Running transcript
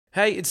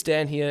Hey, it's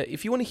Dan here.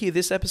 If you want to hear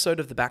this episode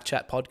of the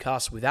Backchat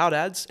podcast without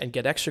ads and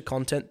get extra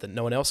content that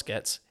no one else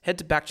gets, head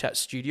to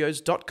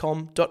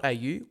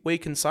backchatstudios.com.au where you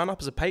can sign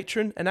up as a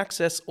patron and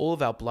access all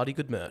of our bloody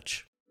good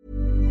merch.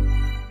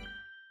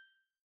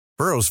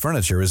 Burrow's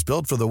furniture is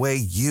built for the way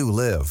you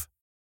live.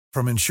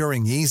 From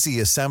ensuring easy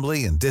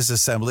assembly and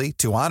disassembly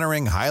to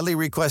honoring highly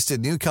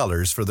requested new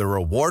colors for their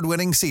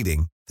award-winning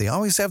seating, they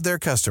always have their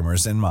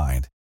customers in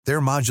mind.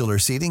 Their modular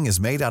seating is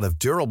made out of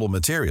durable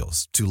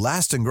materials to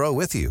last and grow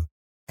with you.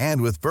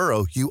 And with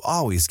Burrow, you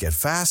always get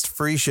fast,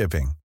 free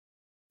shipping.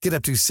 Get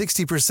up to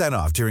 60%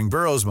 off during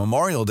Burrow's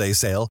Memorial Day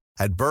sale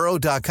at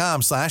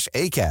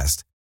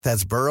burrow.com/ACAST.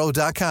 That's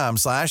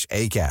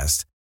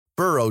burrow.com/ACAST.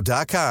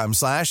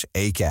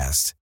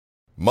 burrow.com/ACAST.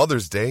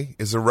 Mother's Day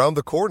is around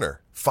the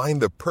corner.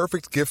 Find the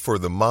perfect gift for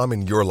the mom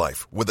in your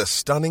life with a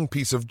stunning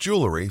piece of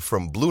jewelry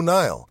from Blue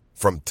Nile.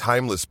 From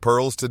timeless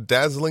pearls to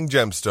dazzling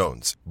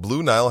gemstones,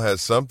 Blue Nile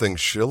has something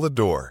she'll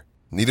adore.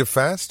 Need it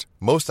fast?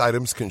 Most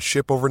items can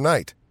ship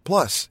overnight.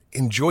 Plus,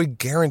 enjoy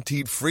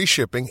guaranteed free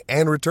shipping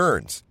and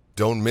returns.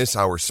 Don't miss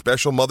our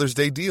special Mother's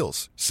Day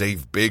deals.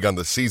 Save big on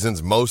the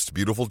season's most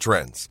beautiful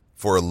trends.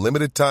 For a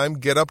limited time,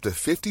 get up to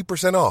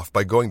 50% off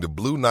by going to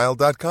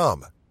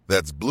BlueNile.com.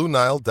 That's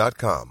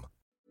BlueNile.com.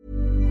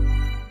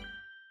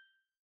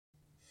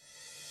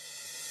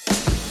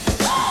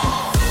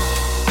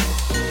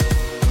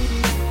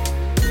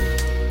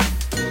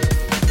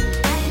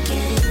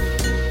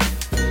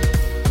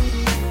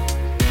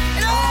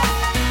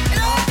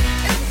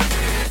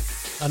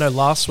 I know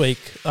last week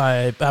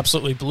I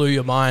absolutely blew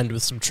your mind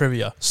with some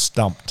trivia.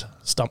 Stumped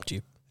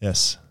you.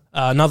 Yes.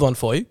 Another one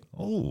for you.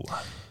 Oh.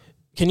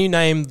 Can you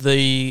name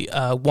the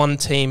one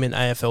team in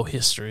AFL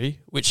history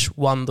which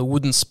won the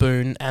Wooden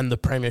Spoon and the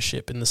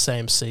Premiership in the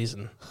same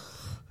season?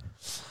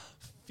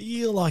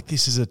 Feel like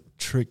this is a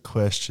trick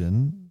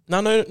question.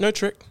 No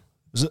trick.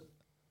 Was it?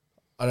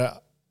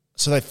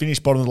 So they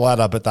finished bottom of the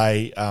ladder, but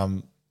they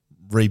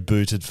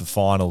rebooted for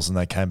finals and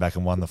they came back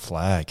and won the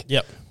flag.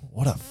 Yep.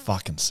 What a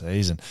fucking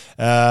season.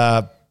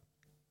 Melbourne?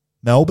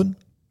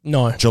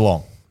 No.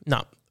 Geelong?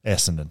 No.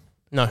 Essendon?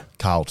 No.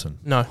 Carlton?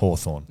 No.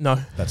 Hawthorn? No.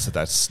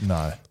 That's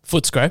no.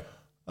 Footscray.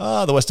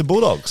 The Western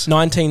Bulldogs.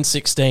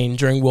 1916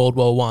 during World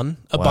War One.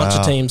 A bunch of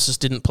Wow. teams just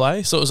didn't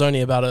play, so it was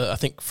only about I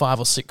think 5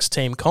 or 6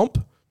 team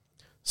comp.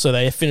 So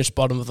they finished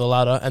bottom of the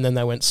ladder and then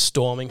they went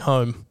storming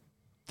home.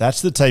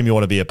 That's the team you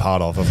want to be a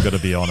part of, I've got to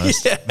be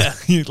honest.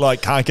 You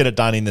can't get it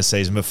done in the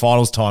season, but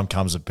finals time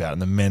comes about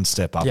and the men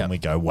step up and we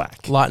go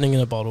whack. Lightning in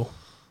a bottle.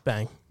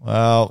 Bang.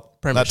 Well,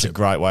 Premiership. that's a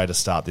great way to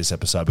start this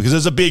episode because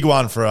it's a big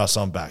one for us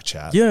on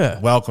Backchat. Yeah.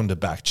 Welcome to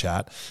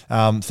Backchat.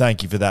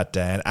 Thank you for that,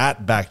 Dan.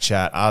 At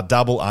Backchat, our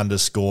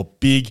 _,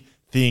 big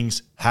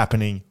things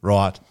happening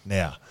right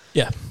now.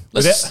 Yeah.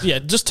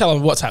 Just tell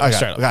them what's happening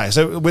straight up. Okay,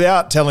 so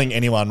without telling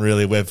anyone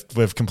really,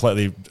 we've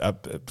completely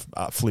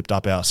flipped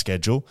up our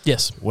schedule.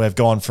 Yes. We've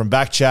gone from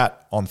Backchat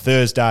on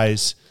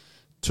Thursdays,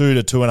 2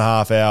 to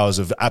 2.5 hours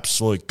of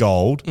absolute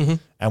gold,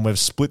 and we've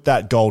split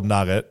that gold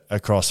nugget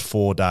across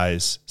 4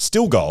 days.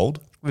 Still gold.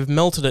 We've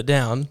melted it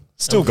down.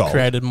 Still and we've gold.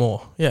 created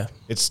more. Yeah.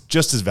 It's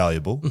just as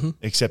valuable,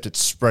 except it's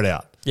spread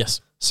out.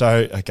 Yes.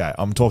 So, okay,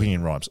 I'm talking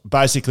in rhymes.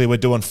 Basically, we're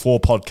doing 4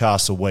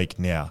 podcasts a week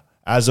now.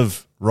 As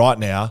of right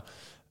now,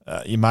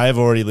 you may have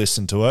already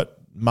listened to it.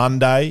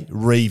 Monday,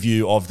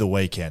 review of the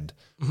weekend.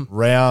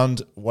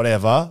 Round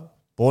whatever,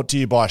 brought to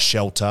you by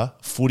Shelter,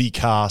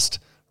 Footycast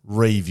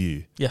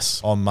review. Yes.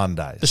 On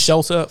Mondays. The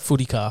Shelter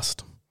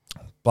Footycast.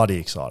 Bloody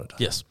excited.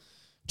 Yes.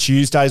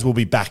 Tuesdays will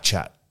be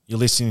Backchat. You're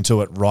listening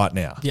to it right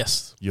now.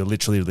 Yes. You're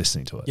literally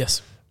listening to it.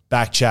 Yes.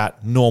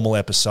 Backchat, normal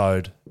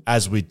episode,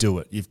 as we do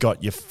it. You've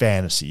got your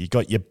fantasy, you've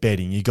got your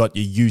betting, you've got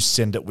your you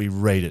send it, we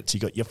read it. So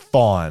you've got your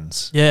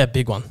fines. Yeah,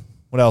 big one.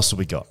 What else have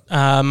we got?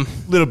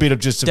 Little bit of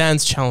just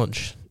Dan's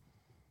challenge.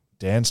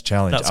 Dan's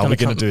challenge. That's Are we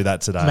gonna going to do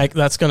that today?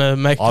 That's going to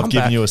make. I've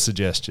given you a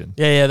suggestion.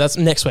 Yeah. That's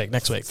next week.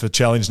 Next week for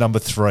challenge number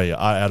 3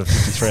 out of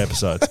 53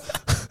 episodes.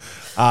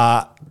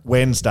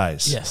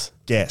 Wednesdays. Yes.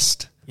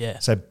 Guest. Yeah.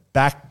 So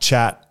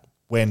Backchat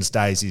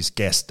Wednesdays is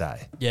guest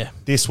day. Yeah.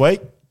 This week,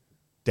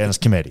 Dennis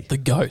Cometti. The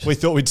GOAT. We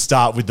thought we'd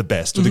start with the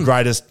best, with the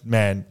greatest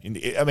man.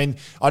 I mean,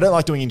 I don't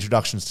like doing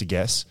introductions to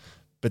guests,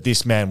 but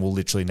this man will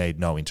literally need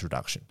no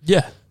introduction.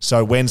 Yeah.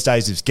 So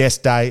Wednesdays is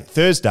guest day.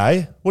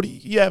 Thursday, what do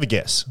you have a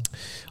guess?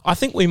 I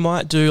think we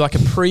might do like a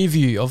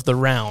preview of the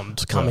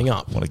round coming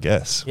up. What a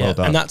guess. Yeah, Well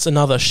done. and that's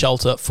another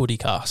Shelter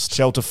Footycast.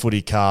 Shelter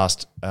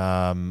Footycast,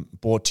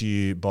 brought to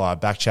you by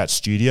Backchat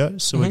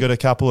Studios. So we've got a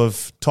couple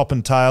of top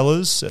and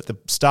tailers at the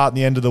start and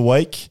the end of the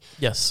week.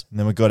 Yes. And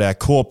then we've got our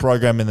core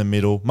program in the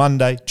middle.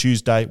 Monday,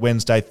 Tuesday,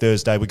 Wednesday,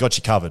 Thursday. We got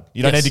you covered.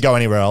 You don't Yes. need to go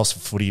anywhere else for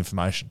footy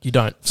information. You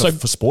don't. For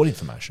sport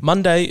information.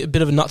 Monday, a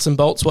bit of nuts and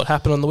bolts, what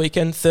happened on the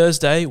weekend.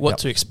 Thursday, what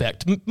to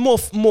expect. More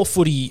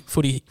footy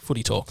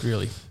talk,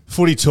 really.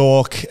 Footy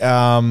talk.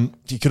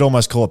 You could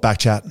almost call it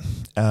Backchat.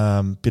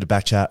 Bit of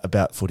Backchat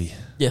about footy.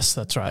 Yes,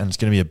 that's right. And it's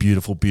going to be a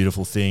beautiful,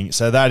 beautiful thing.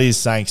 So that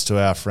is thanks to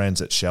our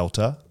friends at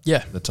Shelter.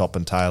 Yeah. The top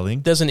and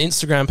tailing. There's an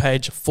Instagram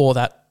page for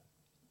that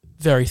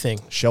Very thing.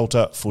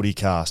 Shelter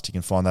Footycast. You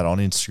can find that on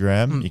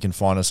Instagram. You can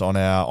find us on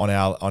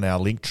our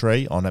link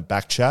tree on a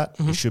back chat.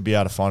 You should be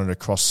able to find it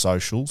across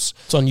socials.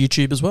 It's on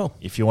YouTube as well.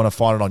 If you want to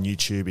find it on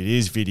YouTube, it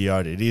is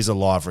videoed. It is a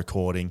live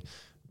recording.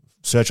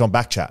 Search on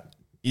back chat.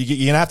 You're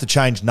going to have to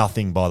change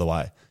nothing, by the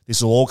way.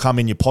 This will all come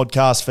in your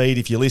podcast feed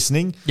if you're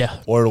listening.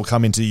 Yeah. Or it'll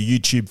come into your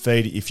YouTube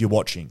feed if you're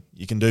watching.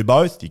 You can do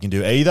both. You can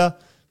do either.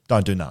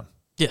 Don't do none.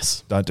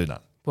 Yes. Don't do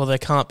none. Well, they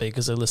can't be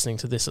because they're listening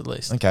to this at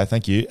least. Okay,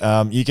 thank you.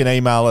 You can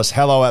email us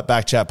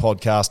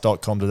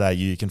hello@backchatpodcast.com.au.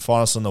 You can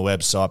find us on the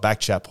website,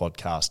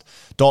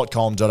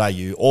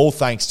 backchatpodcast.com.au. All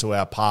thanks to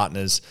our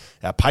partners,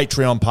 our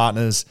Patreon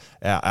partners,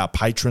 our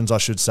patrons, I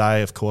should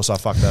say. Of course, I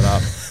fucked that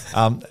up.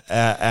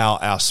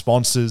 Our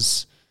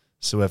sponsors.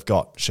 So we've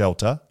got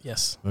Shelter.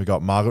 Yes. We've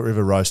got Margaret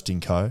River Roasting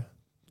Co.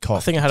 I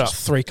think I had about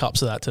 3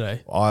 cups of that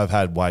today. I've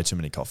had way too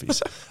many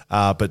coffees,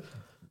 but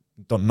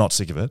not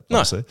sick of it, No.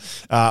 obviously.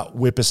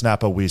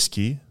 Whippersnapper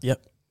Whiskey.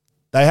 Yep.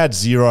 They had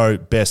 0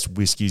 best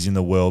whiskies in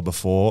the world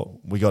before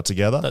we got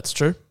together. That's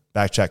true.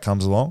 Backchat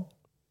comes along.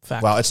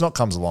 Fact. Well, it's not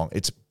comes along.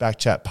 It's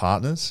Backchat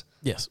Partners.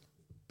 Yes.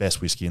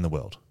 Best whiskey in the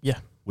world. Yeah.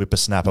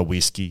 Whippersnapper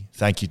Whiskey.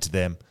 Thank you to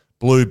them.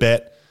 Blue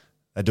Bet.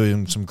 They're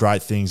doing some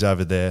great things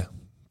over there.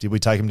 Did we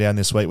take them down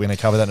this week? We're going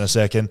to cover that in a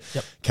second.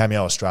 Yep.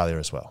 Cameo Australia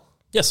as well.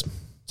 Yes.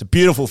 It's a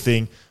beautiful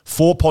thing.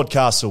 4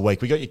 podcasts a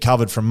week. We got you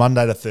covered from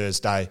Monday to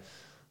Thursday.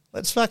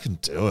 Let's fucking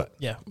do it.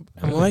 Yeah.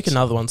 And we'll make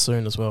another one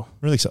soon as well.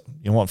 Really so.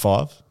 You want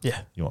 5? Yeah.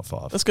 You want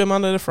 5. Let's go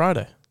Monday to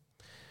Friday.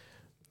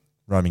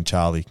 Roaming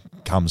Charlie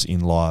comes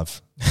in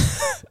live.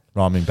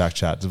 Rhyming back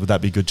chat. Would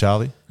that be good,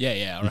 Charlie?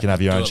 Yeah. You can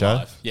have your own show?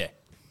 Live. Yeah.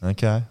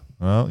 Okay.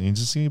 Well, you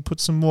just put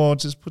some more.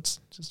 Just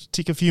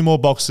tick a few more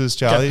boxes,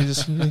 Charlie.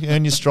 Just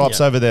earn your stripes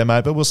over there,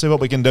 mate. But we'll see what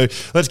we can do.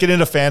 Let's get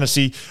into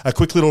fantasy. A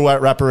quick little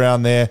wrap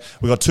around there.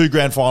 We've got 2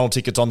 grand final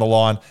tickets on the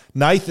line.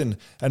 Nathan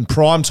and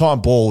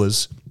Primetime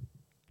Ballers,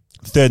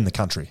 3rd in the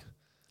country.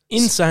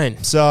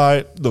 Insane.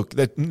 So, look,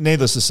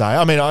 needless to say,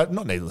 I mean,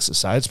 not needless to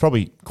say, it's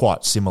probably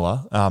quite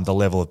similar, the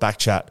level of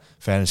Backchat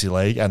Fantasy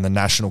League and the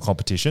national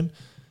competition.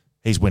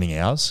 He's winning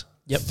ours.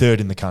 Yep. 3rd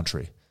in the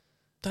country.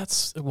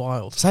 That's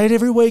wild. Say it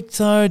every week,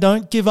 though.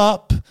 Don't give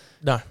up.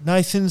 No.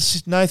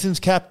 Nathan's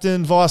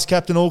captain, vice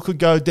captain, all could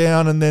go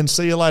down, and then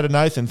see you later,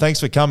 Nathan.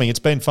 Thanks for coming. It's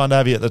been fun to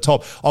have you at the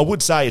top. I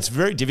would say it's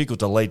very difficult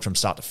to lead from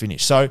start to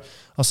finish. So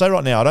I'll say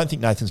right now, I don't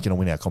think Nathan's going to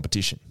win our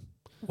competition.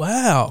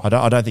 Wow. I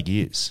don't think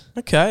he is.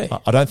 Okay.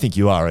 I don't think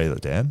you are either,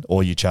 Dan,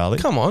 or you, Charlie.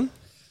 Come on.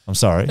 I'm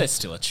sorry. There's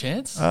still a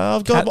chance.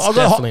 I've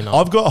definitely not.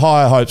 I've got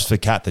higher hopes for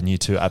Kat than you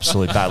two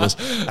absolute battlers.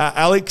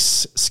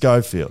 Alex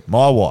Schofield,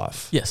 my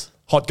wife. Yes.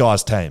 Hot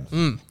Guys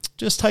team.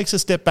 Just takes a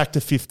step back to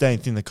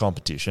 15th in the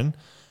competition.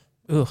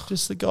 Ugh.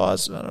 Just the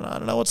guys, I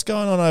don't know what's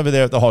going on over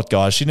there at the Hot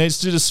Guys. She needs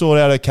to just sort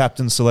out her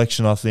captain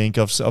selection, I think.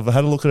 I've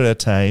had a look at her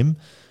team.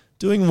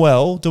 Doing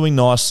well, doing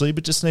nicely,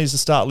 but just needs to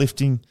start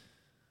lifting.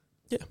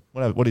 Yeah.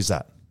 What is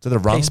that? Is that a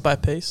rung? Piece by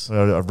piece.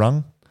 A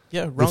rung?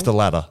 Yeah. Wrong. Lift the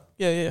ladder.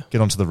 Yeah.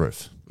 Get onto the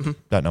roof.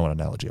 Don't know what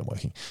analogy I'm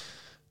working.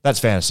 That's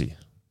fantasy.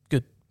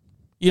 Good.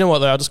 You know what,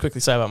 though? I'll just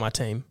quickly say about my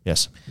team.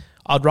 Yes.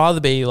 I'd rather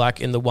be like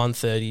in the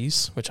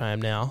 130s, which I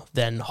am now,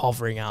 than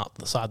hovering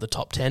outside the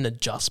top 10 and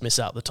just miss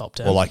out the top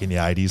 10. Or like in the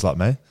 80s like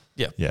me.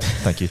 Yeah. Yeah,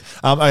 thank you.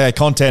 Okay,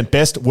 content,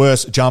 best,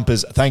 worst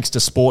jumpers, thanks to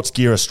Sports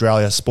Gear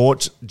Australia,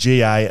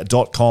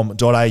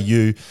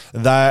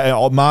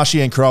 sportsga.com.au.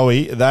 Marshy and Crowe,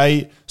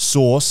 they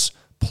source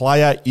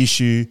player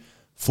issue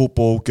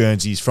football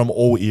Guernseys from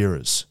all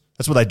eras.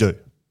 That's what they do.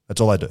 That's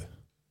all they do.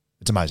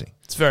 It's amazing.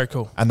 It's very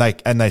cool. And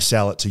they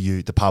sell it to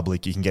you, the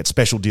public. You can get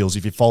special deals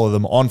if you follow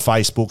them on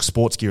Facebook,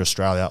 Sports Gear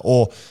Australia,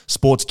 or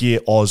Sports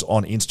Gear Oz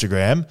on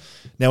Instagram.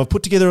 Now, we've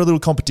put together a little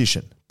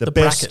competition. The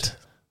bracket.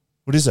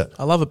 What is it?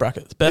 I love a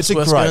bracket. The best, It's a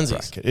worst great Guernseys.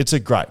 bracket. It's a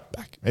great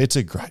bracket. It's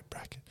a great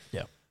bracket.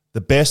 Yeah.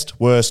 The best,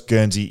 worst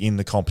Guernsey in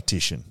the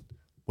competition.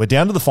 We're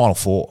down to the final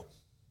 4.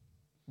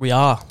 We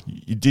are.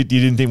 You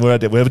didn't think we're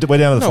down to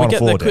the final we get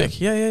 4, there Dan. quick.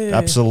 Yeah.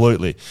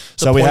 Absolutely.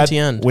 So pointy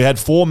end. we had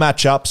 4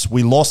 matchups.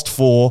 We lost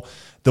 4.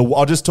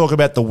 I'll just talk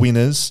about the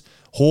winners.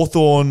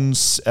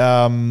 Hawthorn's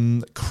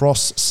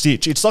cross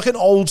stitch. It's like an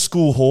old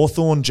school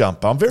Hawthorn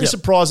jumper. I'm very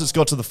surprised it's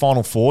got to the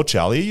final 4,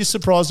 Charlie. Are you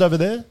surprised over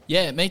there?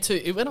 Yeah, me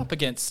too. It went up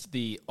against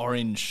the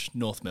Orange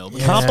North Melbourne.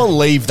 Can't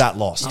believe that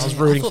lost. I was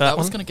rooting I thought for that that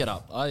was one. going to get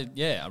up. I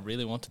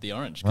really wanted the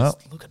Orange. 'Cause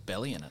look at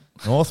Belly in it.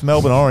 North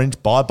Melbourne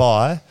Orange,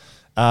 bye-bye.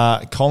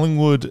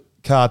 Collingwood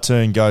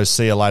cartoon goes,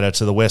 see you later,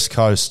 to the West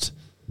Coast.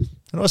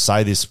 How do I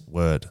say this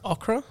word?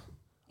 Ochre?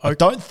 I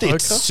don't think Ochre?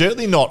 it's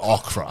certainly not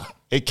ochre.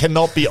 It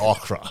cannot be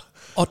ochre.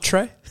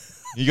 Otre?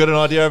 You got an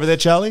idea over there,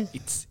 Charlie?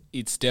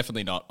 It's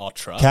definitely not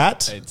Otra.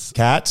 Cat?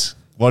 Cat?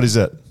 What is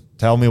it?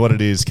 Tell me what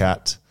it is,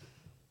 Cat.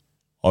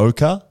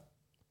 Ochre?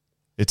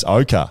 It's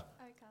ochre.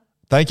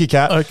 Thank you,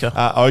 Kat. Ochre.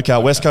 Ochre,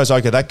 West Coast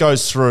ochre. That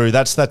goes through.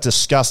 That's that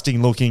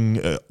disgusting looking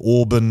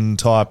Auburn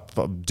type,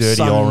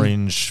 dirty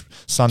orange,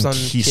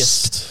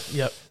 sun-kissed.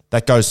 Yep.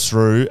 That goes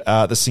through.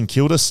 The St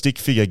Kilda stick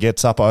figure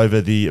gets up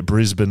over the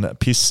Brisbane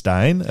piss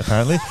stain,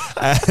 apparently.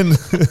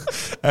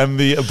 and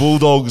the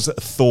Bulldogs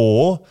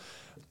Thor,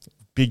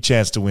 Big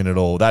chance to win it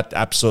all. That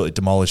absolutely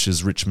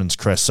demolishes Richmond's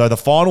crest. So the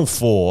final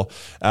four,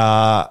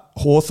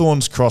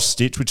 Hawthorn's cross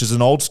stitch, which is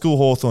an old school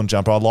Hawthorn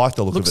jumper. I like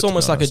the look of it. Looks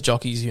almost like a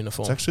jockey's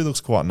uniform. It actually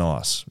looks quite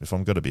nice, if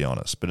I'm going to be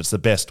honest. But it's the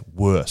best,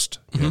 worst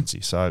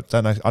Guernsey. So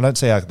I don't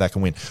see how that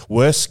can win.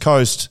 West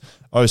Coast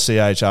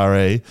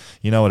OCHRE,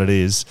 you know what it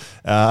is.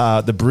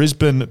 The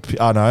Brisbane,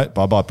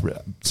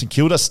 St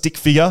Kilda stick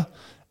figure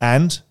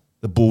and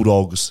the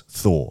Bulldogs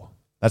Thor.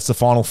 That's the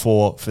final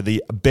four for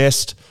the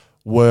best,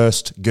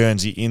 worst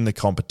Guernsey in the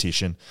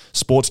competition.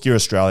 Sports Gear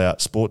Australia,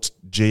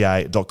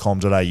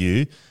 sportsga.com.au.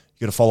 You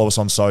got to follow us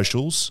on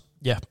socials.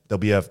 Yeah. There'll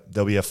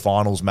be a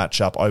finals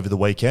matchup over the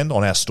weekend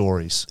on our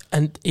stories.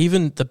 And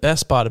even the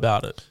best part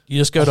about it, you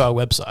just go to our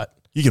website.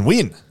 You can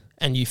win.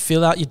 And you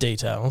fill out your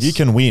details. You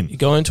can win. You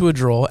go into a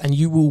draw and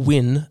you will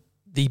win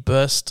the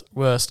best,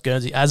 worst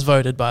Guernsey as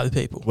voted by the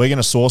people. We're going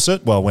to source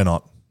it. Well, we're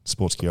not.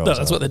 Sports Gear. No,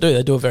 that's what they do.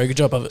 They do a very good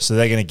job of it. So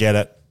they're going to get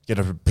it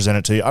present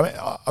it to you. I mean,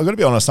 I've got to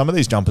be honest, some of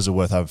these jumpers are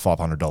worth over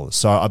 $500.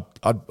 So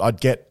I'd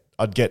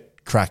get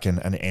cracking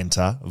and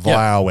enter via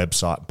our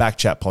website,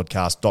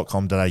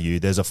 backchatpodcast.com.au.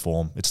 There's a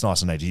form. It's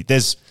nice and easy.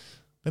 There's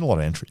been a lot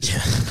of entries.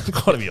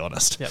 I've got to be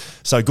honest. Yep.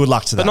 So good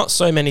luck to that. But not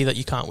so many that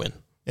you can't win.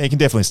 Yeah, you can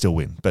definitely still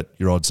win, but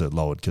your odds are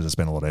lowered because there's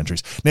been a lot of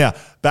entries. Now,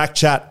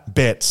 Backchat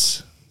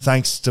bets,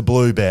 thanks to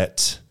Blue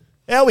Bet.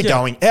 How are we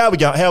going? How are we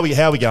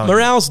going?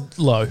 Morale's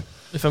low,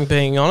 if I'm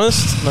being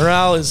honest.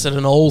 Morale is at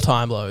an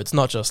all-time low. It's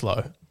not just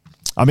low.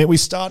 I mean, we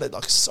started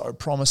like so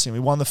promising. We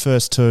won the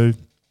first two.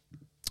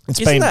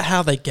 Isn't that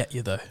how they get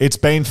you, though? It's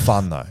been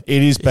fun, though.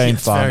 It has been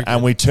fun. Very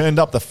And we turned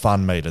up the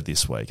fun meter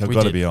this week. I've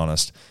got to be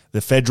honest.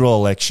 The federal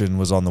election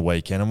was on the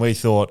weekend, and we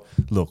thought,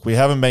 look, we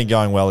haven't been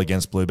going well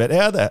against Blue Bet.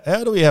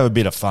 How do we have a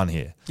bit of fun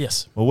here?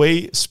 Yes. Well,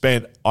 we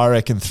spent, I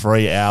reckon,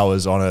 3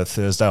 hours on a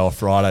Thursday or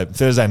Friday.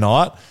 Thursday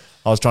night,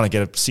 I was trying to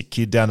get a sick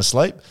kid down to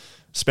sleep.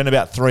 Spent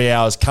about 3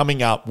 hours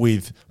coming up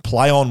with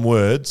play on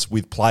words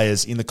with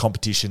players in the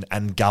competition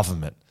and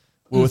government.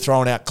 We were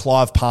throwing out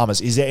Clive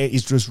Palmer's. Is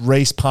just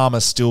Reece Palmer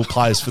still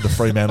plays for the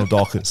Fremantle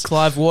Dockers?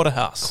 Clive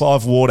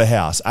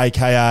Waterhouse,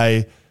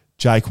 a.k.a.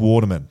 Jake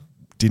Waterman.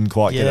 Didn't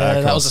quite get that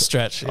across. That was a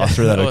stretch. I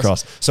threw that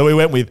across. So we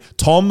went with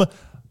Tom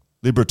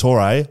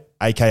Liberatore,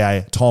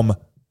 a.k.a. Tom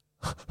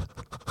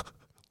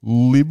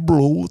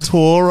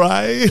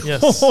Liberatore.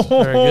 Yes,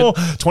 very good.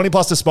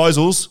 20-plus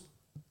disposals.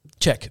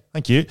 Check.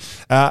 Thank you.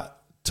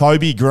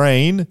 Toby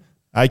Green,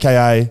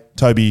 a.k.a.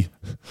 Toby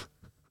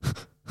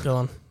Go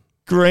on.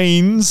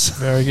 Greens.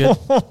 Very good.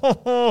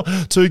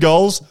 2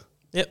 goals.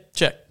 Yep,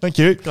 check. Thank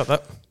you. Got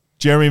that.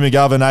 Jeremy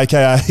McGovern,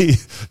 a.k.a.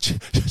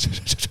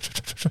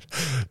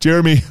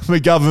 Jeremy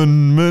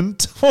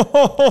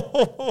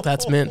McGovernment.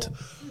 That's mint.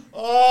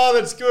 Oh,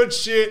 that's good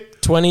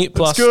shit.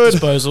 20-plus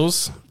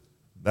disposals.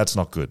 That's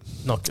not good.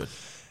 Not good.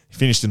 He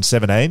finished in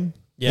 17.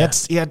 Yeah.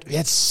 He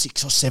had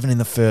 6 or 7 in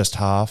the first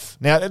half.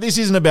 Now, this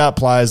isn't about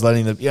players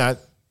letting the,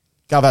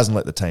 Gov hasn't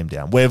let the team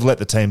down. We've let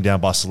the team down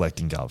by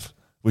selecting Gov.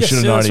 We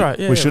should have known. Right.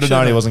 We should have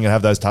known he wasn't going to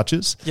have those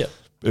touches. Yeah.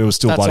 It was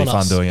still bloody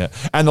fun doing it.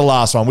 And the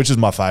last one, which is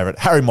my favourite,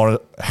 Harry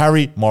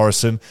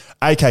Morrison,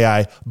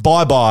 a.k.a.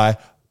 Bye-bye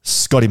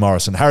Scotty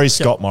Morrison.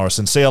 Scott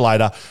Morrison. See you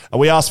later.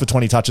 We asked for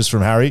 20 touches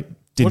from Harry.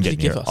 Didn't get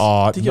near it.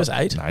 Did he give us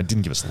 8? No, he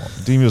didn't give us a lot.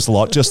 Didn't give us a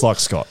lot, just like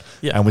Scott.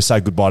 Yeah. And we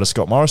say goodbye to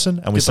Scott Morrison,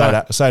 and we say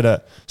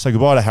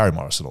goodbye to Harry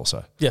Morrison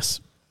also.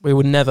 Yes. We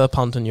would never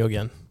punt on you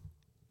again.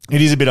 It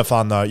is a bit of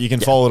fun though. You can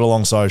follow it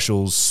along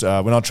socials.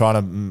 We're not trying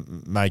to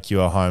make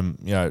you a home,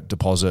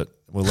 deposit.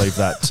 We'll leave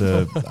that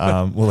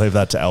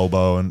to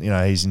Elbow, and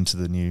he's into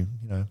the new.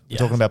 We're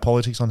talking about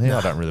politics on here. No.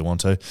 I don't really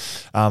want to.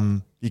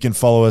 You can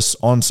follow us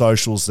on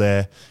socials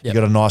there. Yep.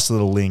 You got a nice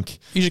little link.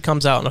 Usually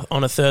comes out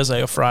on a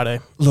Thursday or Friday.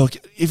 Look,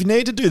 if you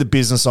need to do the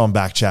business on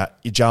Backchat,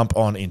 you jump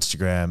on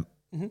Instagram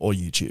or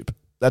YouTube.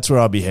 That's where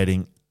I'll be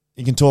heading.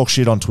 You can talk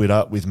shit on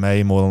Twitter with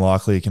me, more than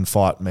likely. You can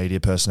fight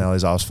media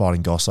personalities. I was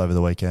fighting Goss over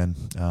the weekend.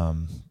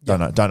 Don't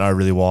know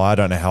really why. I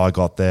don't know how I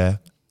got there.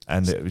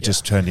 And it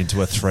just turned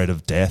into a thread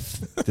of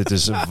death that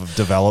just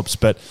develops.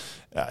 But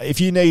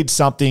if you need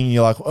something,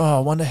 you're like, I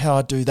wonder how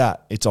I do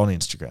that. It's on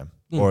Instagram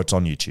or it's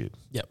on YouTube.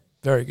 Yep,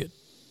 very good.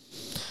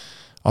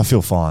 I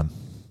feel fine.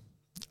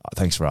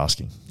 Thanks for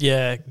asking.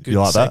 Yeah, good you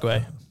like segue.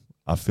 That?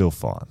 I feel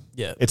fine.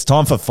 Yeah. It's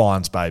time for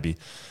fines, baby.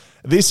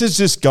 This is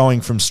just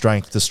going from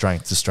strength to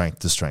strength to strength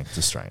to strength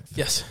to strength.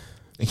 Yes.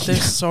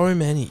 There's so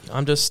many.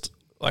 I'm just...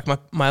 Like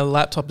my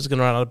laptop is going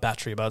to run out of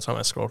battery by the time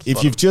I scroll to the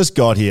bottom. You've just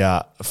got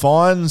here,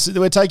 fines,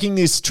 we're taking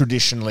this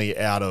traditionally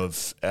out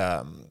of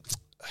a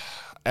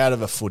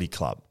footy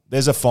club.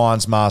 There's a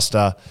fines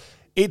master.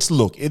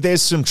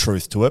 There's some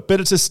truth to it, but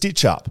it's a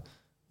stitch up.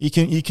 You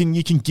can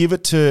give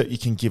it to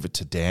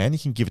Dan, you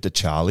can give it to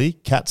Charlie.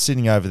 Cat's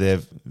sitting over there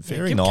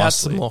very nicely. Cat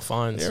some more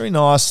fines. Very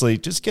nicely.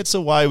 Just gets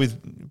away with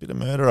a bit of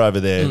murder over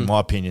there, in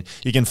my opinion.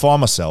 You can find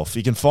myself.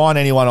 You can find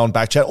anyone on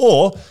Backchat,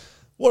 or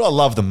what I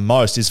love the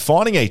most is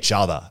finding each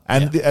other.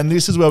 And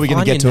this is where we're going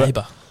to get to it.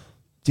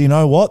 Do you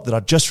know what? That I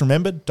just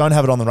remembered? Don't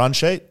have it on the run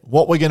sheet.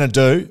 What we're going to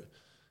do,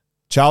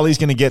 Charlie's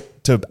going to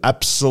get to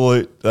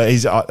absolute.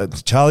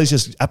 Charlie's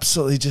just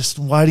absolutely just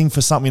waiting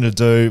for something to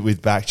do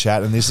with back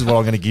chat, and this is what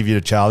I'm going to give you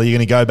to Charlie. You're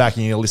going to go back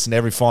and you're going to listen to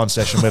every fine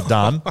session we've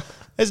done.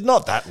 It's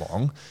not that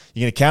long.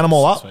 You're going to count them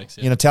all up. 6 weeks,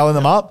 yeah. You're going to tally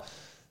them up.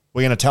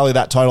 We're going to tally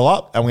that total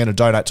up, and we're going to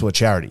donate to a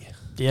charity.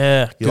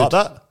 Yeah. You like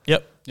that?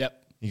 Yep.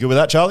 Yep. You good with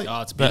that, Charlie?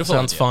 Oh, it's a That beautiful.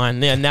 sounds idea.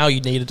 fine. Yeah, now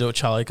you need to do it,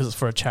 Charlie, because it's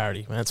for a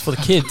charity, man. It's for the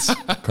kids.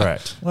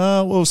 Correct.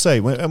 Well, we'll see.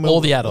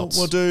 All the adults.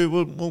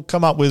 We'll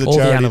come up with a All the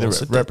charity animals.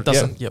 that It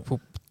doesn't. Yep.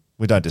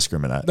 we don't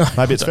discriminate.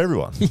 Maybe it's for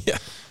everyone. Yeah.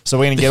 So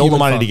we're going to get all the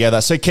money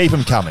together. So keep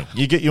them coming.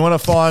 You want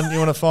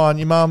to find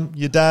your mum,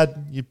 your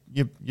dad,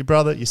 your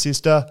brother, your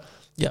sister.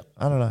 Yep.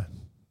 I don't know.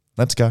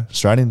 Let's go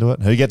straight into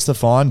it. Who gets the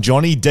fine?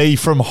 Johnny D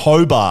from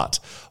Hobart.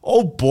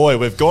 Oh boy,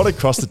 we've got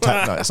across the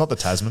no, it's not the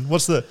Tasman.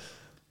 What's the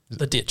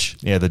ditch?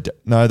 Yeah,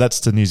 no,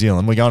 that's to New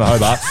Zealand. We're going to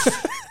Hobart.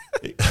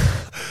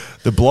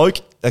 The bloke.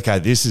 Okay,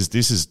 this is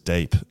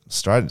deep,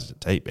 straight into the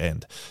deep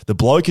end. The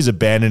bloke is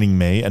abandoning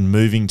me and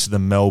moving to the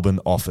Melbourne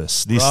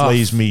office. This Rough.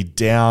 leaves me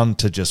down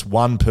to just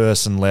one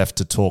person left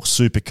to talk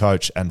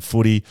Supercoach and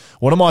footy.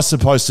 What am I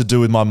supposed to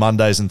do with my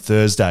Mondays and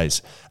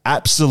Thursdays?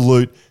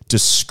 Absolute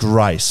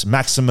disgrace.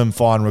 Maximum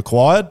fine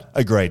required.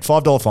 Agreed.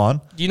 $5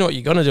 fine. You know what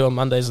you're going to do on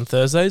Mondays and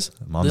Thursdays?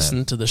 My Listen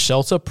man. to the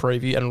Shelter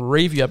preview and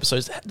review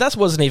episodes. That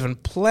wasn't even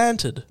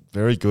planted.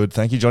 Very good.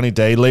 Thank you, Johnny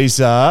D.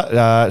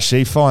 Lisa,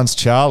 she finds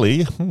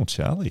Charlie. Oh,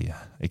 Charlie.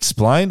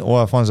 Explain.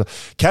 Or I find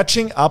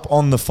catching up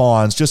on the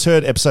fines. Just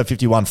heard episode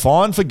 51.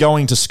 Fine for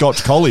going to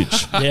Scotch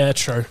College. Yeah,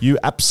 true. You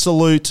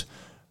absolute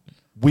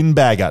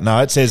windbagger. No,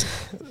 it says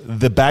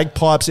the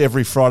bagpipes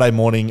every Friday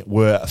morning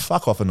were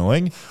fuck off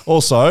annoying.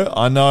 Also,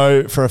 I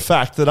know for a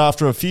fact that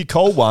after a few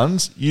cold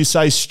ones, you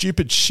say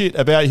stupid shit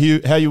about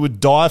how you would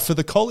die for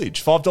the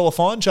college. $5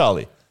 fine,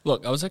 Charlie.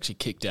 Look, I was actually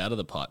kicked out of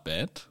the pipe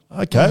band.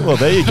 Okay, well,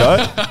 there you go.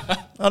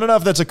 I don't know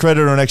if that's a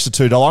credit or an extra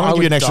 $2. I'm going to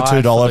give you an extra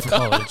 $2.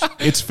 College.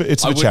 It's for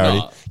would charity.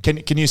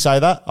 not. Can you say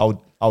that? I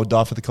would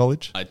die for the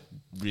college. I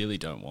really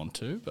don't want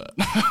to, but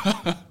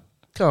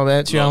Come on,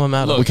 man. It's your alma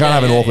mater. look, We can't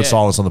have an awkward yeah.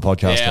 silence on the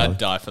podcast. yeah, Charlie. I'd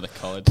die for the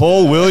college.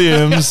 Paul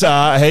Williams.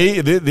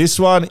 This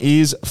one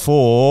is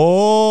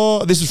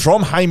this is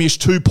from Hamish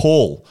to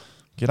Paul.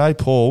 G'day,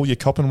 Paul. You're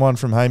copping one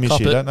from Hamish Cop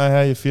here. it. Don't know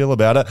how you feel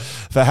about it.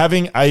 For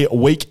having a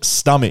weak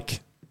stomach.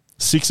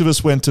 6 of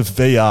us went to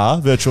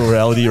VR, virtual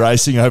reality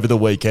racing, over the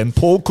weekend.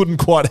 Paul couldn't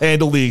quite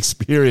handle the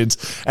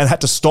experience and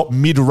had to stop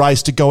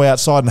mid-race to go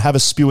outside and have a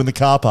spew in the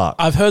car park.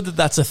 I've heard that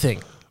that's a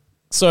thing.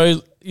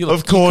 So,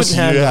 Of course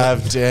you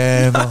have,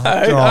 Dan. Oh,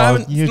 I God,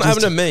 haven't, it's not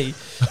happened to me,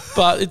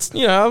 but it's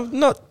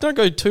don't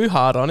go too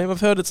hard on him.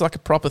 I've heard it's like a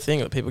proper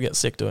thing that people get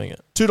sick doing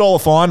it.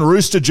 $2 fine.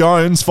 Rooster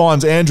Jones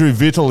finds Andrew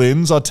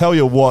Vitalins. I tell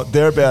you what,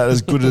 they're about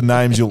as good a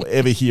names you'll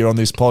ever hear on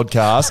this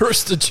podcast.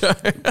 Rooster Joe.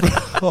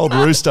 Old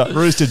Rooster.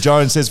 Rooster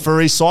Jones says, for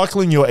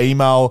recycling your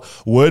email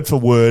word for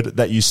word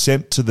that you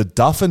sent to the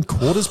Duff and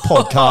Quarters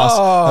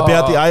podcast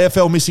about the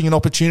AFL missing an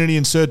opportunity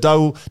in Sir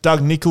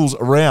Doug Nichols'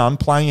 round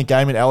playing a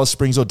game in Alice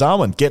Springs or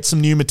Darwin. Get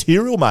some new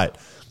material, mate.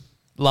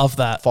 Love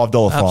that.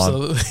 $5 fine.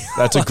 Absolutely.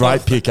 That's a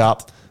great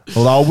pickup.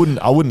 Although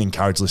I wouldn't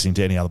encourage listening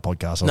to any other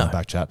podcast on the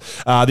back chat.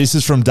 This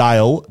is from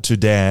Dale to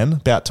Dan.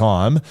 About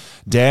time.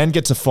 Dan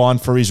gets a fine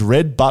for his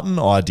red button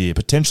idea.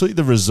 Potentially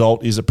the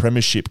result is a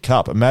Premiership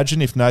Cup.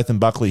 Imagine if Nathan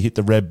Buckley hit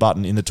the red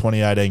button in the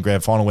 2018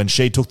 Grand Final when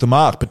she took the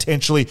mark.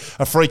 Potentially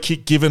a free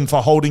kick given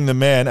for holding the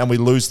man and we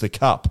lose the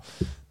cup.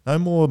 No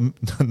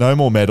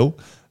more medal.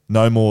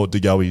 No more De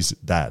Goey's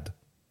dad.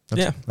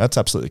 That's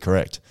absolutely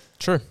correct.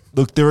 True.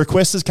 Look, the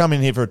request has come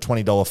in here for a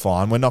 $20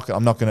 fine. I'm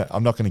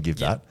not going to give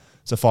that.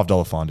 It's a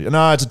 $5 fine.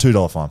 No, it's a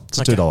 $2 fine. It's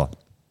a $2.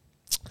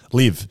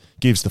 Liv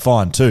gives the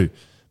fine to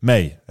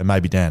me and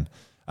maybe Dan.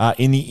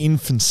 In the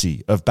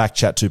infancy of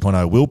Backchat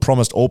 2.0, Will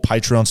promised all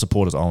Patreon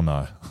supporters. Oh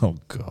no! Oh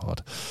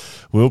God!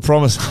 Will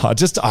promised.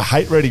 I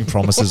hate reading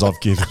promises I've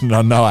given.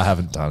 I know I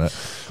haven't done it.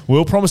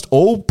 Will promised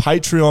all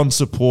Patreon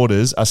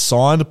supporters a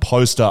signed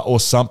poster or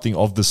something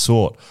of the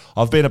sort.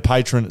 I've been a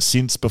patron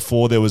since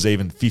before there was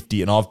even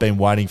 50, and I've been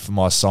waiting for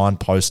my signed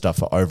poster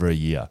for over a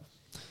year.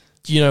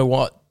 Do you know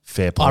what?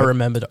 Fair point.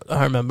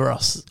 I remember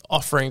us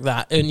offering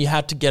that, and you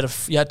had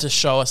to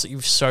show us that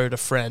you've showed a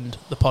friend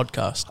the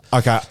podcast.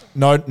 Okay,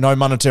 no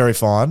monetary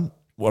fine.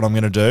 What I'm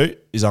going to do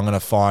is I'm going to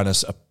fine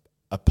us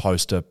a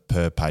poster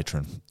per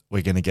patron.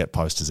 We're going to get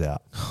posters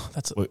out.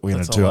 We're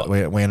going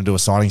to do a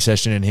signing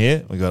session in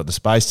here. We've got the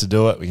space to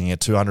do it. We can get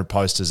 200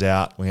 posters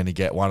out. We're going to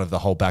get one of the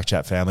whole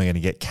Backchat family. We're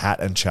going to get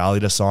Kat and Charlie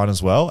to sign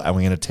as well, and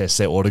we're going to test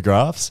their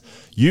autographs.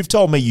 You've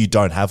told me you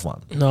don't have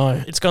one. No,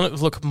 it's gonna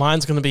look.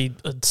 Mine's gonna be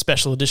a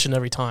special edition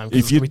every time.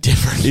 It's gonna be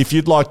different. If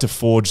you'd like to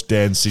forge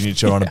Dan's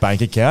signature on a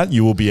bank account,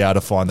 you will be able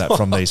to find that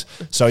from these.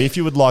 So if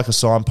you would like a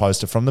signed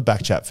poster from the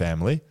Backchat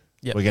family,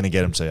 we're going to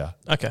get them to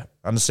you. Okay.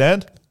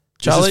 Understand?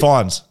 Charlie? This is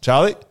fines.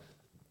 Charlie?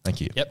 Thank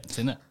you. Yep, it's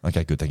in there.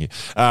 Okay, good. Thank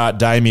you.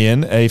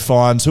 Damien, he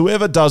finds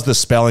whoever does the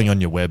spelling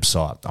on your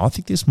website. I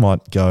think this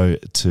might go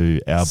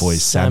to our boy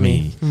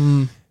Sammy.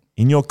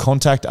 In your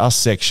contact us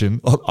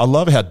section, I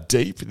love how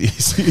deep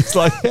this is.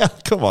 Like,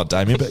 come on,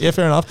 Damien. But yeah,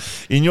 fair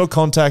enough. In your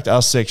contact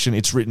us section,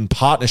 it's written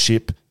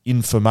partnership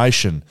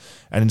information.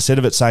 And instead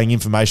of it saying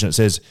information, it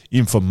says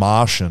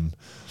information.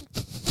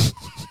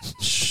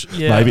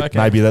 Yeah,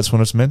 maybe that's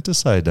what it's meant to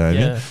say,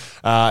 Damien.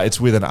 Yeah. It's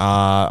with an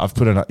R. I've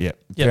put an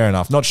fair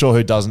enough. Not sure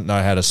who doesn't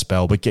know how to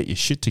spell, but get your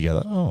shit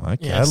together. Oh,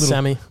 okay. Yeah,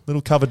 Sammy.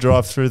 Little cover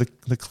drive through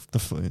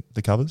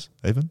the covers,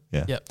 even.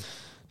 Yeah. Yep.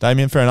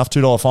 Damien, fair enough.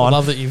 $2 fine. I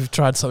love that you've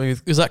tried something.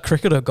 Is that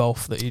cricket or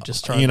golf that you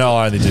just tried? You know,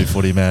 I only do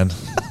footy, man.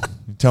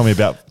 Tell me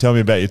about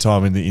your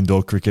time in the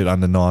indoor cricket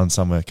under 9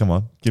 somewhere. Come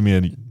on, give me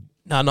any.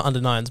 No, not under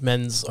 9s.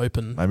 Men's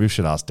open. Maybe we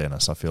should ask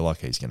Dennis. I feel like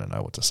he's going to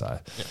know what to say.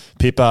 Yeah.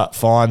 Pippa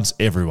finds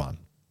everyone.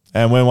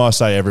 And when I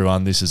say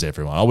everyone, this is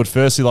everyone. I would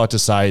firstly like to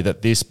say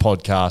that this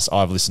podcast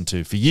I've listened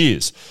to for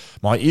years.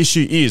 My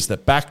issue is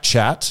that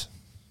Backchat,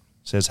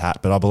 says hat,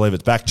 but I believe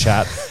it's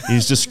Backchat,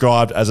 is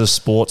described as a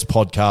sports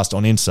podcast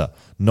on Insta.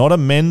 Not a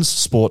men's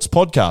sports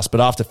podcast, but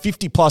after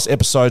 50 plus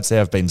episodes, there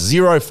have been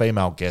 0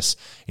 female guests,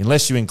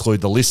 unless you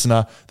include the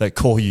listener that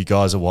called you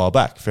guys a while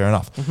back. Fair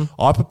enough.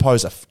 Mm-hmm. I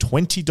propose a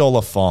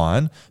 $20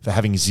 fine for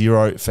having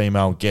 0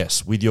 female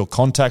guests. With your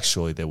contacts,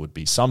 surely there would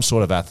be some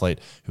sort of athlete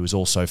who is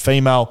also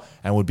female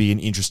and would be an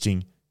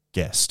interesting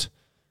guest.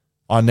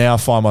 I now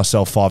find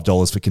myself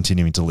 $5 for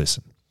continuing to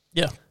listen.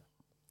 Yeah.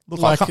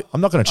 Look,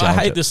 I'm not going to challenge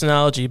it. I hate this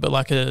analogy, but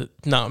I'm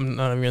not even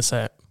going to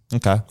say it.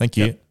 Okay, thank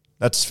you. Yep.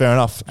 That's fair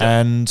enough. Yep.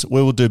 And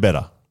we will do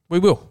better. We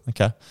will.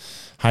 Okay.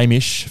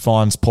 Hamish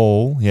finds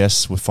Paul.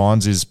 Yes,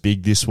 fines is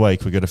big this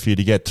week. We've got a few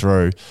to get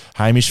through.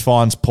 Hamish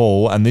finds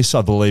Paul, and this,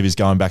 I believe, is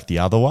going back the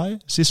other way.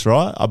 Is this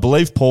right? I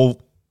believe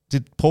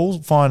did Paul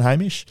find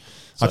Hamish?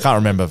 I can't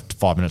remember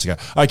 5 minutes ago.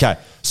 Okay,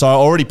 so I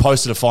already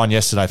posted a fine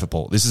yesterday for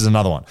Paul. This is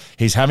another one.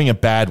 He's having a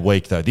bad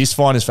week, though. This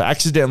fine is for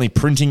accidentally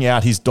printing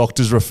out his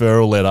doctor's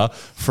referral letter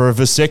for a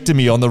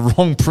vasectomy on the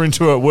wrong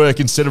printer at work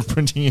instead of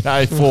printing in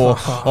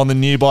A4 on the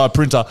nearby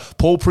printer.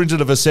 Paul printed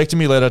a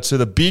vasectomy letter to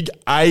the big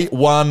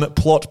A1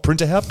 plot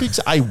printer. How big's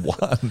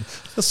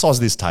A1? The size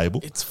of this table.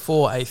 It's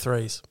 4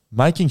 A3s.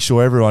 Making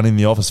sure everyone in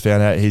the office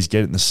found out he's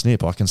getting the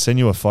snip. I can send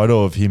you a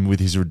photo of him with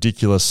his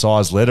ridiculous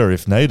size letter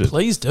if needed.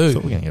 Please do. I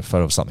thought we were going to get a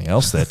photo of something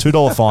else there.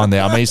 $2 fine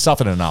there. I mean, he's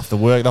suffered enough. The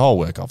whole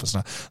work office.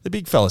 No, the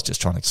big fella's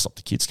just trying to stop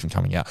the kids from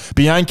coming out.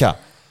 Bianca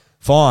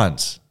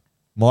finds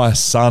my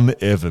son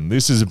Evan.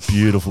 This is a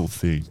beautiful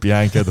thing.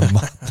 Bianca,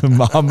 the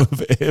mum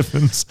of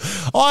Evans.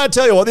 I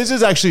tell you what, this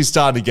is actually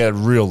starting to get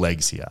real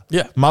legs here.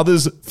 Yeah.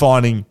 Mothers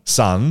finding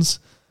sons.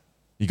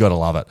 You got to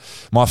love it.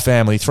 My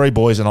family, 3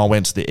 boys, and I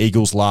went to the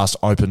Eagles' last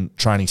open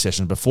training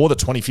session before the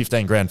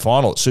 2015 grand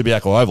final at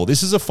Subiaco Oval.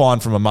 This is a fine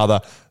from a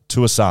mother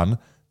to a son,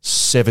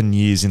 7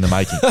 years in the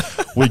making.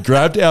 We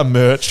grabbed our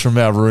merch from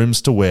our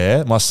rooms to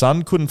wear. My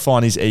son couldn't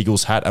find his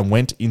Eagles hat and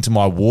went into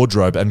my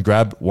wardrobe and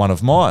grabbed one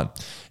of mine.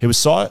 He was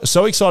so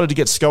excited to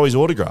get Scoey's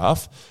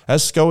autograph.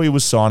 As Scoey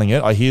was signing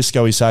it, I hear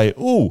Scoey say,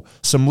 "Ooh,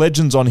 some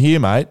legends on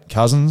here, mate.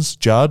 Cousins,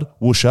 Judd,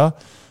 Woosha."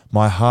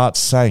 My heart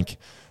sank.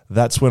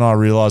 That's when I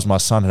realised my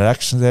son had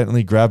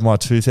accidentally grabbed my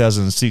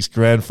 2006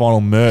 grand final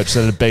merch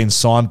that had been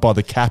signed by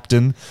the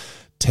captain,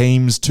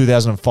 team's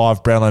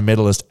 2005 Brownlow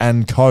medalist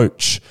and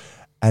coach,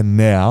 and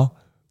now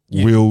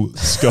Will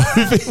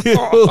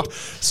Schofield.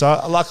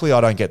 So luckily I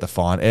don't get the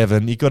fine.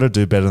 Evan, you got to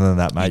do better than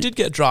that, mate. You did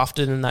get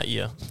drafted in that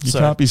year. You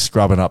can't be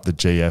scrubbing up the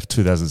GF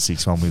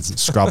 2006 one with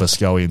Scrubber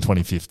Scully in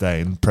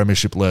 2015,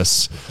 premiership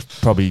less,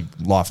 probably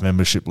life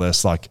membership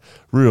less, like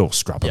real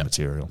scrubber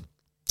material.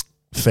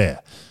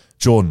 Fair.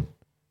 Jordan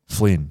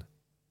Flynn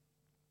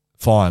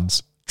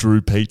finds Drew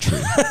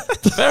Petrie.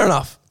 Fair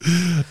enough.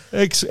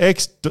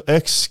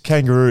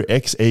 Ex-Kangaroo,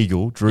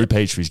 ex-Eagle, Drew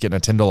Petrie's getting a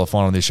 $10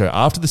 fine on this show.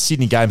 After the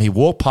Sydney game, he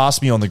walked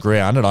past me on the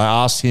ground and I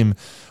asked him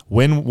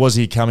when was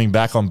he coming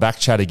back on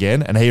Backchat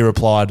again, and he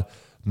replied,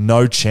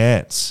 "No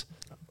chance."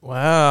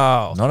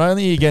 Wow. Not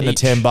only are you getting a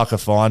 $10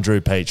 fine,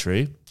 Drew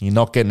Petrie, you're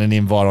not getting an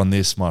invite on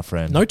this, my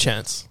friend. No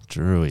chance.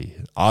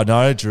 Drewy. I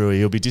know, Drewy.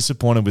 He'll be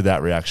disappointed with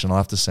that reaction. I'll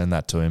have to send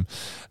that to him.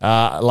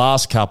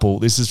 Last couple.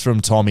 This is from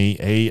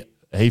Tommy.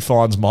 He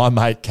finds my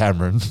mate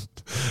Cameron.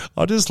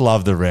 I just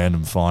love the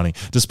random finding.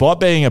 Despite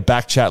being a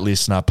Backchat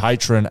listener,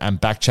 patron,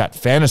 and Backchat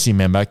fantasy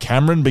member,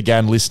 Cameron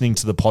began listening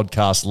to the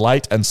podcast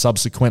late and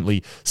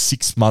subsequently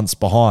 6 months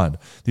behind.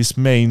 This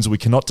means we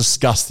cannot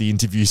discuss the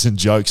interviews and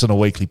jokes on a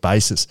weekly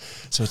basis.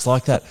 So it's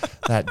like that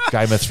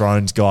Game of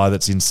Thrones guy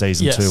that's in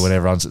season 2 when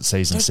everyone's at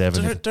season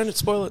 7. Don't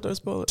spoil it. Don't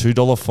spoil it.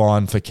 $2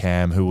 fine for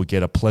Cam, who will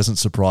get a pleasant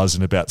surprise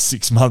in about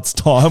 6 months'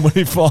 time when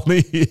he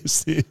finally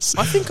hears this.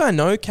 I think I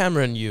know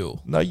Cameron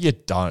Yule. No, you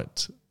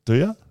don't. Do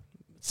you?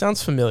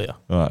 Sounds familiar.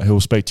 All right, he'll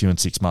speak to you in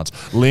 6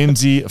 months.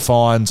 Lindsay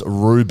finds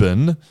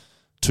Ruben.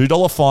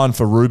 $2 fine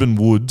for Ruben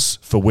Woods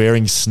for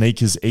wearing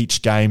sneakers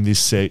each game this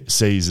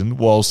season,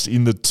 whilst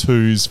in the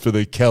 2s for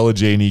the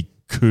Calagini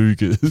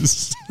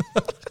Cougars.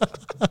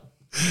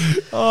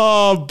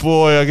 Oh,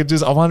 boy.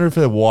 I wonder if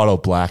they're white or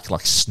black,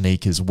 like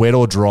sneakers, wet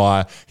or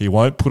dry. He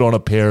won't put on a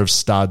pair of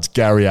studs,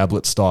 Gary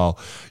Ablett style.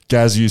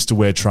 Gaz used to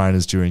wear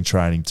trainers during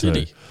training too.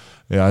 Did he?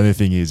 The only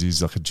thing is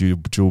he's like a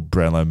dual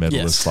Brownlow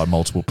medalist, like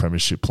multiple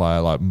premiership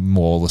player, like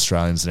more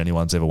All-Australians than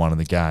anyone's ever won in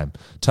the game.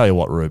 Tell you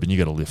what, Ruben, you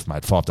got a lift,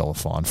 mate. $5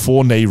 fine.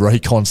 4 knee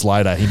recons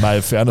later, he may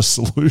have found a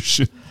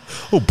solution.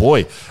 Oh,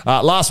 boy.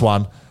 Last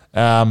one.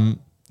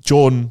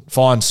 Jordan,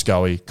 fine,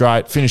 Scully.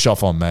 Great. Finish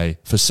off on me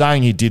for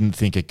saying he didn't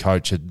think a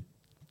coach had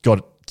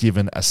got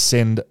given a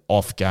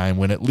send-off game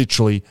when it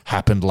literally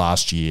happened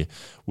last year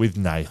with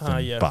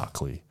Nathan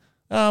Buckley.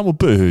 Well,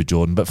 boo-hoo,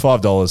 Jordan, but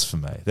 $5 for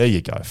me. There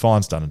you go.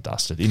 Fine's done and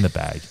dusted. In the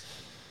bag.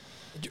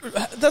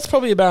 That's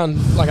probably about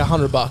like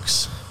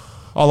 $100.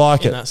 I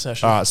like it. That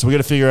session. All right, so we're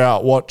going to figure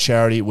out what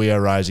charity we are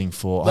raising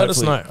for. Let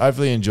us know.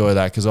 Hopefully you enjoy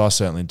that because I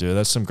certainly do.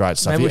 That's some great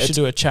stuff. Maybe we should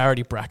do a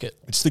charity bracket.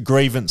 It's the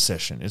grievance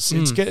session. It's a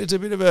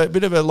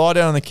bit of a lie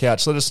down on the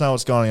couch. Let us know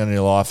what's going on in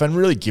your life and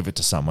really give it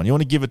to someone. You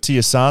want to give it to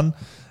your son,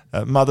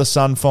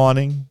 mother-son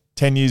finding,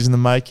 10 years in the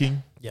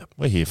making. Yep.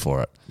 We're here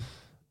for it.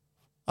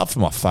 Up for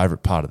my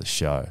favourite part of the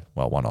show.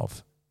 Well, one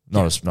of.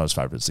 Not as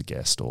favourite as the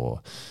guest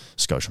or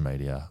social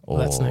media. Or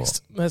That's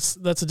next.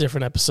 That's a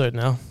different episode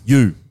now.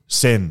 You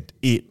send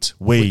it.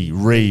 We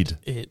read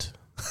it.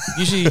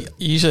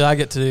 Usually I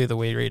get to do the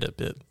we read it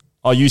bit.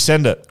 Oh, you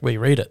send it. We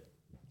read it.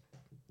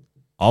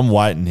 I'm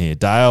waiting here.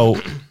 Dale,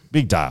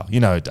 Big Dale. You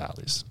know who Dale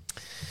is.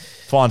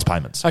 Fines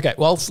payments. Okay,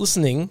 whilst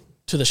listening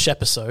to the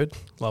Shepisode,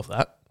 love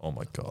that. Oh,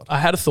 my God. I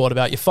had a thought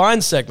about your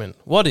fines segment.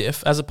 What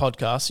if, as a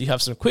podcast, you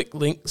have some quick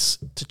links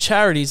to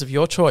charities of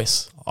your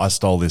choice? I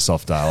stole this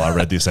off Dale. I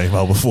read this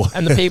email before.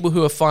 And the people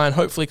who are fined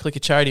hopefully click a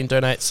charity and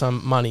donate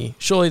some money.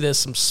 Surely there's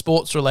some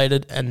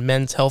sports-related and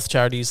men's health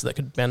charities that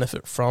could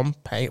benefit from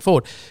paying it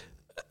forward.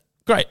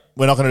 Great.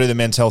 We're not going to do the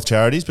men's health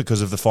charities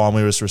because of the fine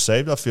we just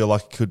received. I feel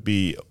like it could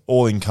be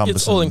all-encompassing.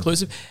 It's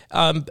all-inclusive.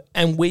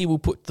 And we will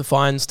put the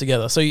fines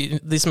together. So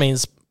this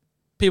means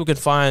people can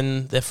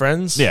find their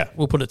friends. Yeah.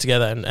 We'll put it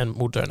together and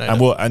we'll donate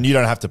and it. And you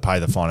don't have to pay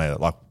the fine either.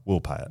 Like, we'll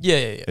pay it. Yeah.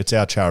 It's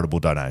our charitable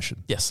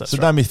donation. Yes, that's so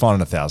right. don't be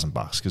fining $1,000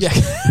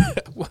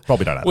 because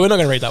probably don't have We're not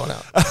going to read that one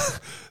out.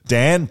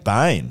 Dan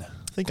Bain.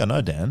 I think I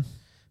know Dan.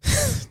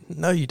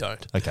 No, you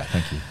don't. Okay,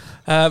 thank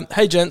you.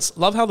 Hey, gents.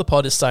 Love how the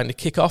pod is starting to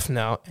kick off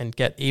now and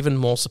get even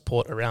more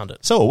support around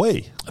it. So are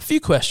we. A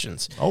few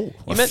questions. Oh,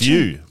 a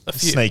few.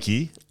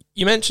 Sneaky.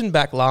 You mentioned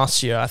back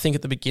last year, I think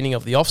at the beginning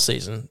of the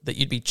off-season, that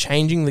you'd be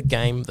changing the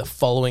game the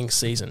following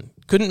season.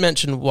 Couldn't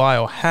mention why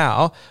or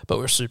how, but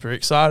we're super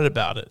excited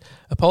about it.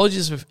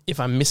 Apologies if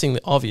I'm missing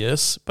the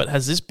obvious, but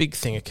has this big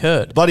thing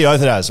occurred? Bloody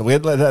oath it has.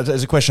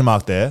 There's a question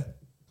mark there.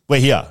 We're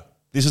here.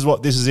 This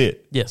is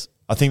it. Yes.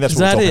 I think that's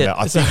what we're talking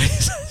about.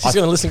 She's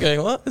going to listen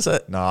going, what? Is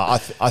that? No,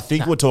 I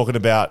think we're talking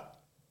about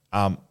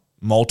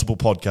multiple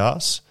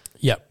podcasts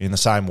in the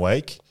same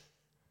week,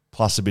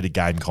 plus a bit of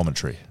game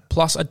commentary.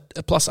 Plus, I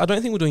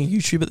don't think we're doing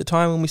YouTube at the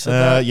time when we said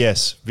that.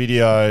 Yes,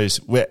 videos.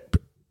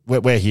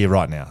 We're here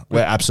right now. We're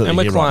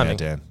absolutely here climbing.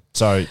 right now, Dan.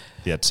 So,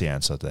 that's the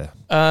answer there.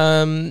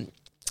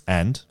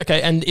 And?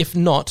 Okay, and if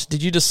not,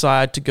 did you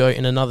decide to go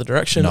in another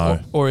direction? No.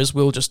 Or is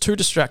Will just too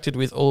distracted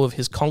with all of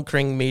his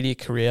conquering media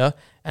career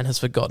and has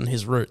forgotten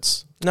his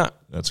roots? No.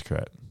 That's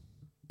correct.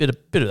 Bit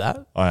of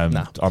that. I'm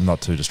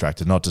not too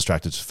distracted. Not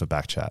distracted for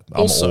back chat.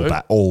 I'm Also,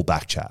 all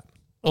back chat.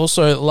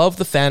 Also, love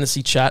the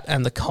fantasy chat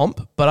and the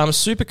comp, but I'm a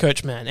super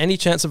coach, man. Any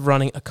chance of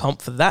running a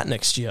comp for that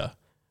next year?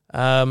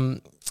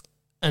 And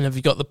have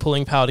you got the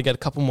pulling power to get a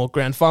couple more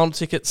grand final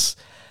tickets?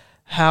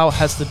 How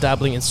has the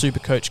dabbling in super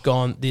coach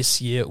gone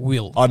this year,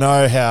 Will? I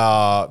know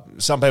how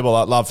some people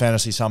love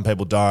fantasy, some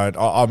people don't.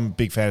 I'm a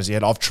big fantasy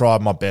head. I've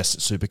tried my best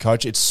at super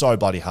coach. It's so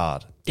bloody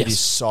hard. Yes. It is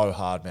so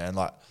hard, man.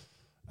 Like,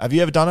 have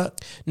you ever done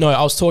it? No,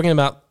 I was talking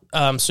about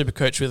super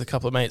coach with a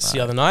couple of mates the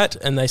other night,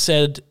 and they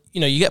said,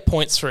 you get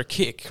points for a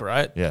kick,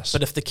 right? Yes.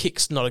 But if the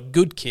kick's not a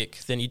good kick,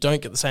 then you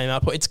don't get the same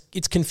amount of points.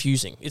 It's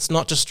confusing. It's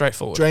not just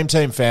straightforward. Dream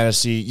Team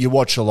Fantasy, you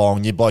watch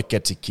along, your bloke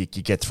gets a kick,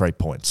 you get 3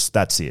 points.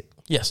 That's it.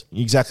 Yes.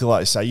 Exactly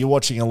like you say. You're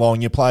watching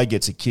along, your player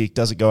gets a kick,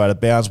 does it go out of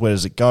bounds? Where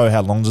does it go?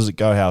 How long does it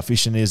go? How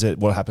efficient is it?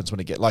 What happens when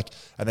it and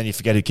then you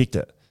forget who kicked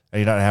it and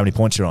you don't know how many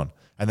points you're on.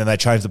 And then they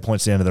change the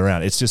points at the end of the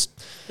round. It's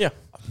just, I'm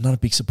not a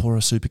big supporter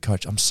of super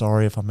coach. I'm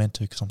sorry if I meant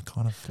to because I'm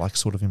kind of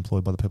sort of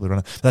employed by the people who run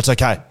it. That's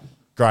okay.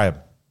 Graham,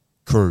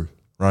 crew,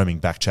 roaming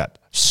back chat,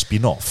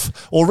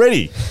 spin-off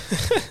already.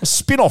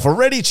 Spin-off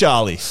already,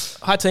 Charlie.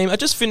 Hi, team. I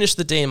just finished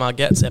the DMR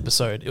Gets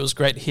episode. It was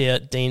great to hear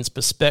Dean's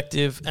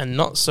perspective and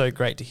not so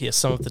great to hear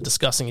some of the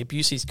discussing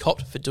abuse he's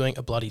copped for doing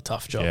a bloody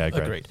tough job. Yeah,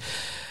 agreed.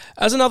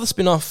 As another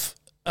spin-off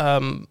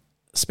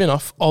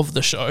of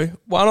the show,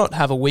 why not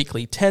have a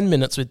weekly 10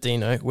 minutes with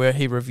Dino where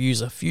he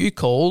reviews a few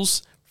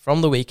calls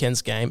from the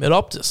weekend's game at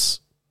Optus?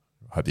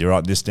 Hope you're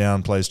writing this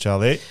down, please,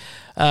 Charlie.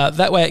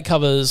 That way it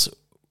covers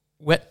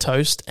wet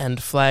toast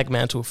and flag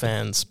mantle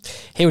fans.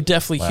 He would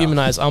definitely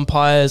humanise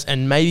umpires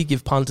and maybe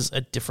give punters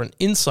a different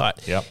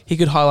insight. Yep. He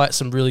could highlight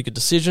some really good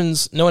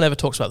decisions. No one ever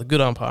talks about the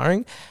good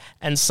umpiring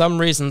and some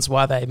reasons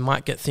why they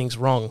might get things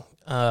wrong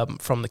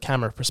from the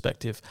camera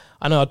perspective.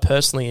 I know I'd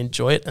personally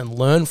enjoy it and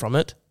learn from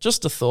it.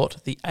 Just a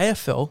thought, the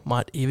AFL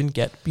might even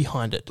get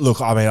behind it. Look,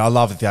 I mean, I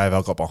love if the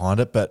AFL got behind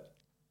it, but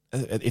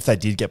if they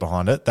did get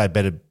behind it, they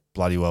better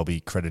bloody well be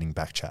crediting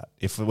Backchat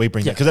if we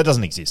bring that, because that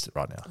doesn't exist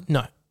right now.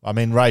 No. I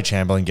mean, Ray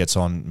Chamberlain gets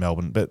on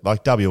Melbourne, but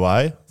like WA,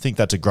 I think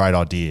that's a great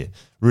idea.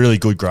 Really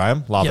good,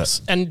 Graham. Love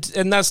it. And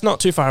that's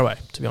not too far away,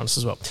 to be honest,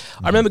 as well.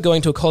 I remember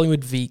going to a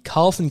Collingwood v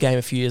Carlton game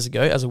a few years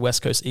ago as a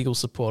West Coast Eagles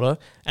supporter,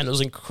 and it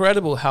was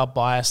incredible how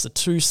biased the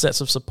two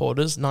sets of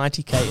supporters,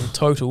 90K in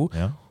total,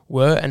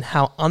 were, and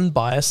how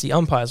unbiased the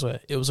umpires were.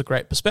 It was a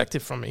great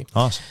perspective from me.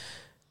 Nice.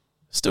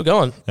 Still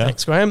going. Yeah.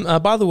 Thanks, Graham.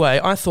 By the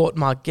way, I thought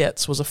Mark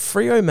Getz was a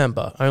Freo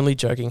member. Only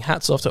joking.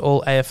 Hats off to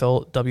all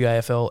AFL,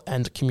 WAFL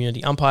and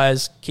community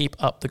umpires. Keep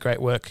up the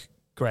great work,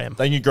 Graham.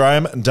 Thank you,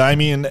 Graham.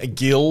 Damien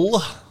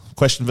Gill.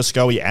 Question for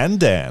Scully and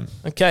Dan.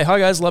 Okay, hi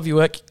guys, love your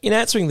work. In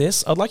answering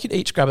this, I'd like you to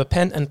each grab a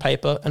pen and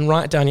paper and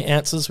write down your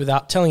answers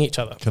without telling each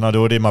other. Can I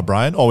do it in my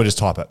brain? Or we just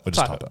type it? We'll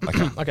just type it.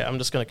 Okay. Okay, I'm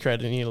just going to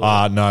create a new...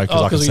 No,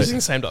 because we're using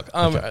the same doc.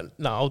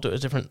 No, I'll do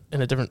it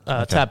in a different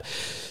tab.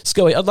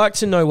 Scully, I'd like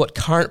to know what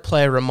current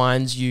player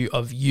reminds you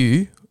of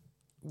you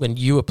when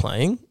you were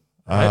playing.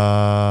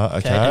 Right?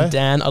 Okay. And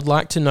Dan, I'd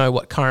like to know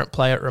what current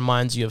player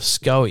reminds you of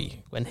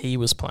Scully when he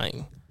was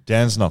playing.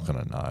 Dan's not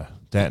going to know.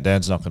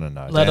 Dan's not going to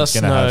know. Let Dan's us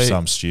going to know have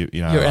some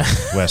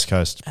like West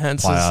Coast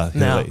player.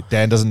 Now.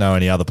 Dan doesn't know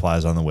any other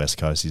players on the West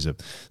Coast. He's got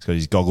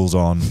his goggles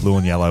on, blue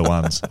and yellow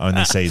ones.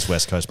 Only sees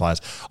West Coast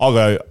players. I'll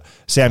go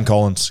Sam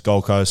Collins,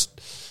 Gold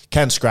Coast.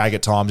 Can Scragg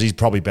at times. He's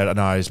probably better.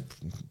 No, he's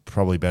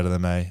probably better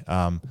than me.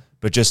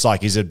 But just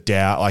like he's a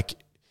doubt, like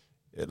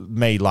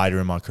me later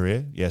in my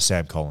career,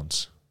 Sam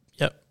Collins.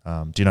 Yep.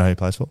 Do you know who he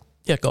plays for?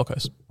 Yeah, Gold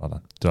Coast. Well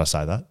done. Did I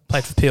say that?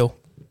 Played for Peel.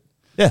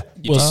 Yeah.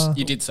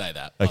 You did say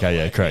that.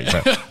 Okay, correct.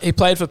 He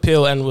played for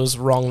Peel and was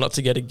wrong not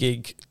to get a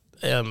gig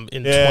in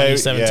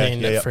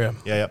 2017 at Freo.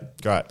 Yeah,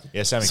 great.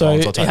 Yeah, Sammy So,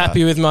 Collins, I'll are take you happy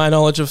that. with my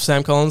knowledge of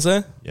Sam Collins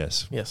there?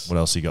 Yes. Yes. What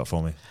else you got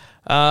for me?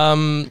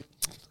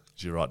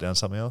 Did you write down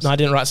something else? No, I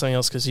didn't write something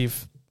else because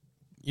you've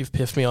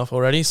piffed me off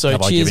already. So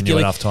Have I cheers, given you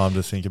Gilly. enough time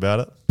to think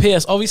about it?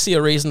 P.S. Obviously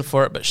a reason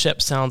for it, but Shep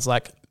sounds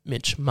like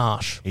Mitch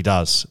Marsh. He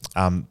does.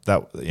 I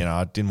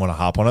didn't want to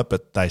harp on it,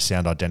 but they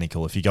sound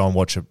identical. If you go and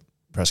watch a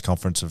press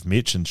conference of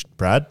Mitch and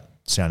Brad,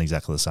 sound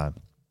exactly the same.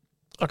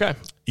 Okay.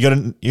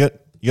 You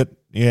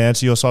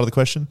answer your side of the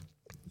question?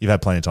 You've had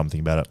plenty of time to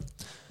think about it.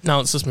 No,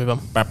 let's just move on.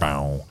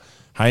 Bow.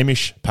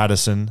 Hamish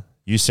Patterson,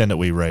 you send it,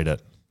 we read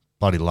it.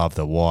 Bloody love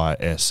the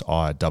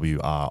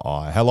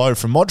YSIWRI. Hello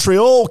from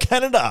Montreal,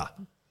 Canada.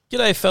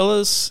 G'day,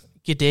 fellas.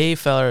 G'day,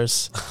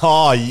 fellas.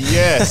 Oh,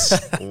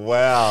 yes.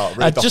 Wow.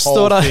 Read the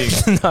whole thing.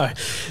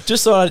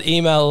 Just thought I'd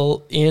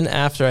email in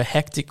after a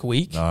hectic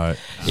week. No.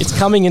 It's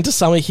coming into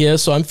summer here,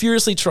 so I'm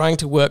furiously trying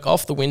to work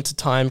off the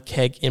wintertime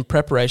keg in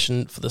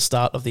preparation for the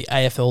start of the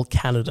AFL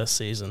Canada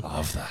season.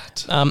 Love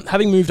that.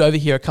 Having moved over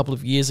here a couple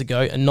of years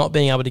ago and not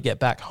being able to get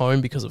back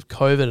home because of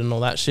COVID and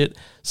all that shit,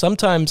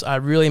 sometimes I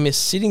really miss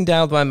sitting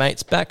down with my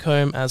mates back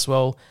home as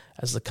well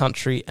as the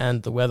country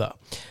and the weather.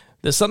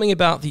 There's something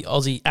about the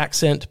Aussie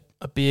accent,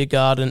 a beer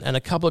garden, and a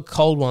couple of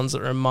cold ones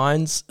that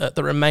remains at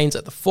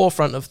the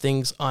forefront of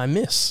things I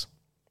miss.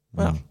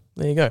 Wow,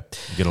 there you go.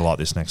 You're going to like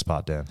this next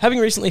part, Dan. Having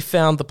recently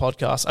found the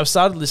podcast, I've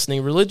started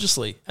listening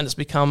religiously, and it's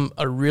become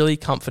a really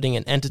comforting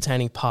and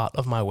entertaining part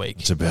of my week.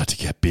 It's about to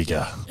get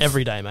bigger.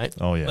 Every day, mate.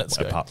 Oh, yeah. Let's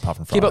go. Apart from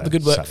Keep Friday, up the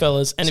good work, Saturday,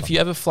 fellas. And Sunday. if you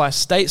ever fly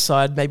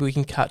stateside, maybe we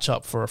can catch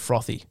up for a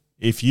frothy.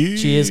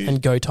 Cheers and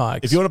go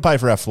Tigers. If you want to pay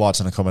for our flights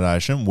and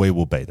accommodation, we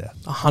will be there.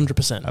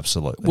 100%.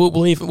 Absolutely.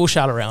 We'll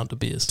shout around to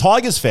beers.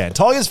 Tigers fan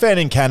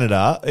in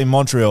Canada, in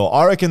Montreal.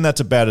 I reckon that's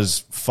about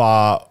as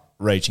far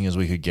reaching as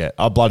we could get.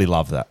 I bloody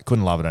love that.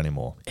 Couldn't love it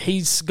anymore.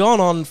 He's gone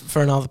on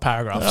for another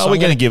paragraph. We're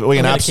going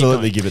to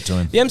absolutely give it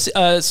to him.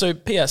 So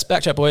P.S.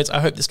 Backchat boys, I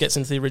hope this gets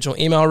into the original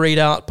email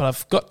readout, but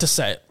I've got to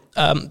say it.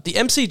 The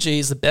MCG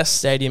is the best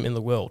stadium in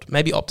the world.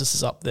 Maybe Optus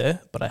is up there,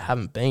 but I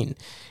haven't been.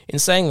 In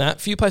saying that,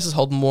 few places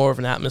hold more of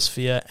an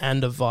atmosphere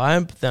and a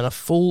vibe than a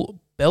full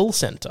Bell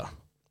Centre,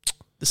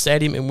 the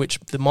stadium in which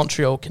the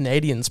Montreal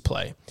Canadiens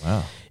play.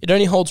 Wow. It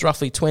only holds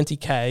roughly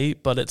 20K,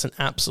 but it's an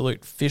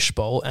absolute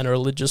fishbowl and a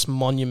religious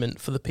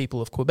monument for the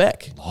people of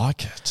Quebec.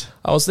 Like it.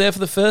 I was there for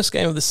the first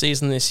game of the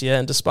season this year,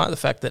 and despite the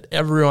fact that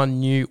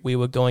everyone knew we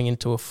were going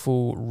into a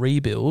full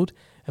rebuild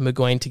and we're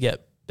going to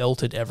get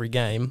belted every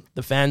game,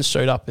 the fans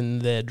showed up in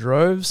their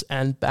droves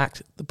and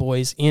backed the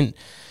boys in.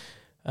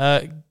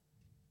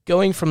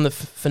 Going from the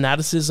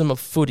fanaticism of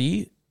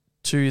footy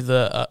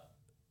to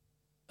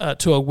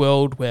to a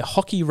world where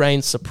hockey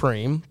reigns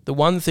supreme, the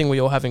one thing we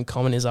all have in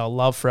common is our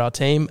love for our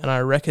team, and I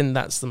reckon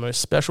that's the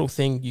most special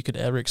thing you could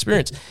ever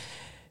experience.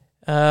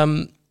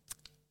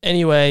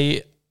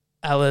 Anyway,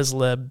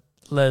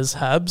 les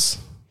Habs.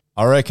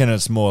 I reckon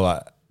it's more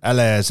like,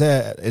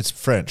 it's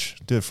French.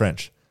 Do it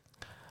French.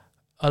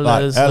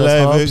 Les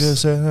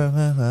Habs.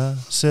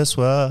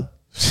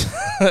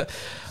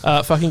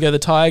 Fucking go the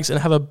Tigers and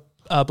have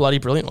a bloody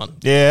brilliant one.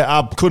 Yeah,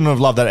 I couldn't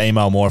have loved that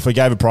email more. If we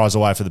gave a prize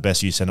away for the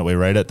best you send it, we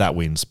read it, that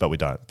wins, but we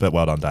don't. But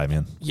well done,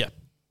 Damien. Yeah.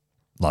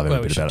 Love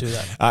every bit about do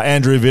it.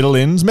 Andrew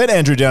Vittalins. Met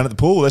Andrew down at the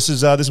pool. This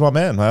is my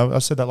man. I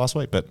said that last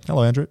week, but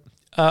hello, Andrew.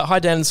 Hi,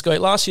 Dan and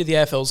Scott. Last year, the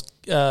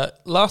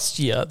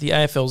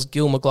AFL's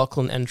Gil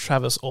McLaughlin and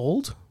Travis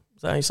Auld.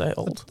 Is that how you say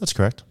old? That's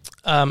correct.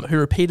 Who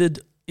repeated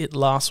it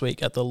last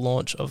week at the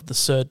launch of the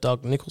Sir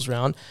Doug Nicholls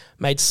round,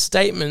 made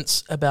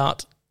statements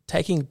about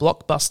taking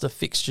blockbuster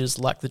fixtures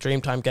like the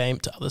Dreamtime game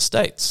to other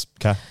states.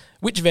 Okay.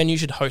 Which venue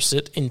should host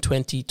it in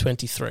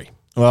 2023?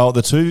 Well,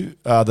 the two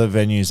other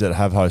venues that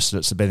have hosted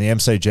it have been the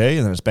MCG,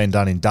 and then it's been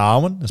done in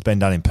Darwin. It's been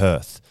done in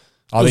Perth.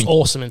 It was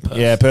awesome in Perth.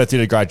 Yeah, Perth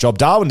did a great job.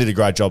 Darwin did a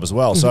great job as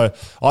well. So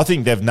I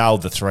think they've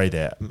nailed the three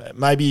there.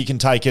 Maybe you can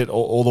take it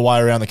all the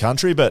way around the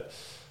country, but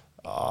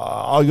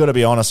I've got to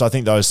be honest, I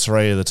think those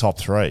three are the top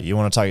three. You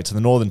want to take it to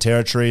the Northern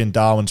Territory, and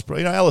Darwin's,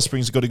 Alice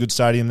Springs has got a good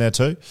stadium there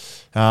too.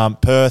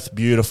 Perth,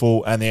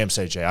 beautiful, and the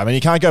MCG. I mean,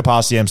 you can't go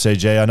past the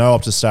MCG. I know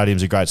Optus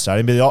Stadium's a great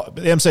stadium, but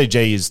the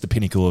MCG is the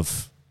pinnacle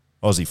of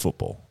Aussie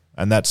football,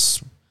 and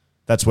that's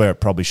where it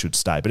probably should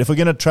stay. But if we're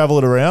going to travel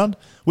it around,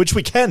 which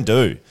we can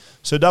do,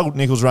 so Doug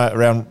Nicholls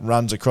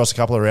runs across a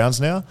couple of rounds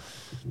now,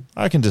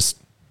 I can just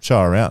show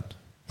around.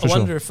 I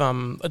wonder if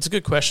it's a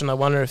good question. I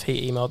wonder if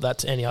he emailed that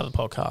to any other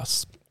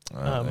podcasts.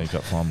 He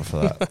got fined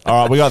for that.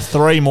 All right, we got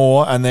three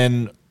more, and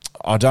then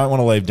I don't want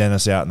to leave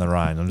Dennis out in the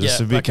rain. I'm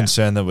just a bit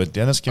concerned that with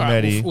Dennis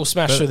Cometti. Right, we'll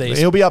smash through these.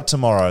 He'll be up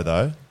tomorrow,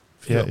 though.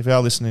 If you're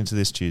listening to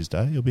this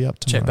Tuesday, he'll be up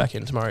tomorrow. Check back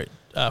in tomorrow.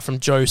 From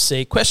Joe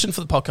C. Question for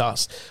the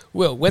podcast.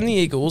 Will, when at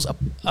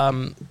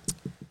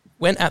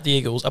the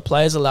Eagles, are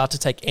players allowed to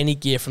take any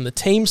gear from the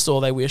team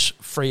store they wish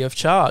free of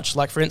charge?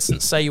 Like, for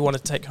instance, say you want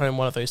to take home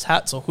one of those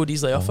hats or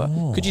hoodies they offer.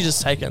 Could you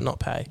just take it and not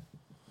pay?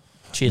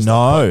 Cheers.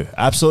 No,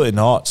 absolutely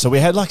not. So we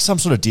had like some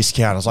sort of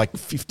discount. It was like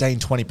 15,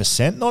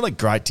 20%. Not a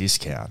great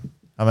discount.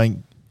 I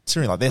mean,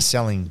 seriously, like they're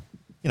selling,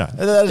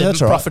 that's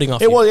profiting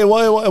off it.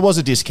 It was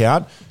a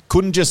discount.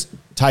 Couldn't just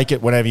take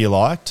it whenever you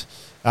liked.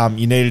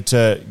 You needed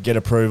to get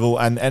approval.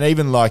 And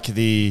even like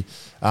the,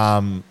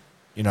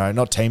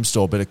 not team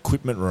store, but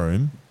equipment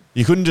room,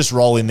 you couldn't just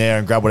roll in there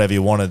and grab whatever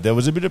you wanted. There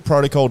was a bit of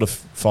protocol to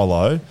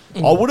follow.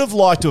 I would have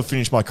liked to have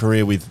finished my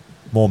career with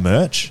more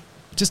merch.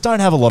 Just don't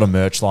have a lot of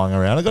merch lying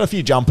around. I've got a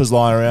few jumpers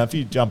lying around, a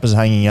few jumpers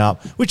hanging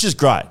up, which is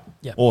great.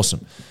 Yep.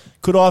 Awesome.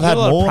 Could I have had a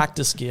lot more? Of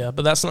practice gear,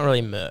 but that's not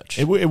really merch.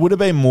 It would have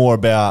been more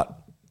about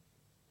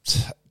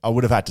I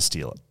would have had to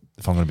steal it,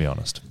 if I'm going to be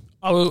honest,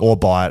 or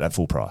buy it at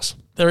full price.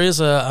 There is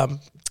a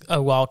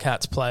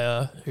Wildcats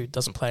player who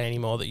doesn't play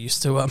anymore that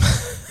used to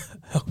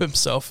help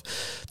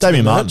himself.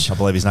 Damien Martin, I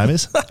believe his name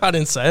is. I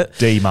didn't say it.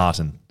 D.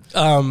 Martin.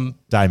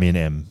 Damien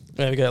M.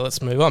 There we go.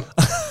 Let's move on.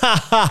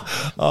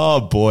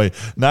 Oh, boy.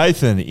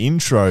 Nathan,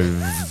 Intravene.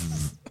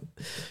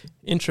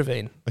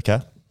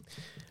 Okay.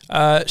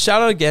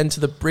 Shout out again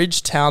to the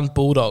Bridgetown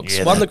Bulldogs.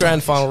 Won the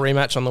grand final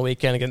rematch on the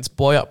weekend against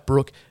Boyup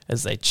Brook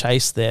as they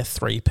chased their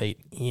three-peat.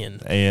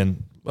 Ian.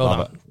 Well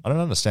done. I don't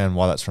understand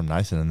why that's from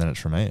Nathan and then it's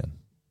from Ian.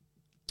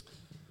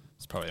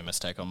 It's probably a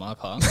mistake on my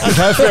part.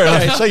 Okay, fair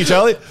enough. Thank you,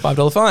 Charlie.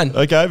 $5 fine.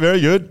 Okay,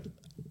 very good.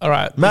 All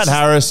right. Matt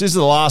Harris, this is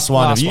the last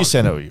one. If you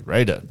sent it,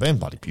 read it. Been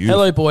bloody beautiful.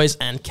 Hello, boys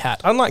and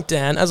Kat. Unlike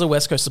Dan, as a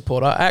West Coast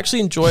supporter, I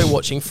actually enjoy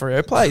watching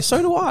Freo play. So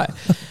do I.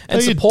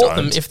 And support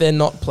them if they're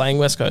not playing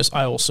West Coast.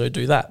 I also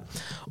do that.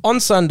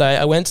 On Sunday,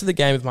 I went to the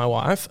game with my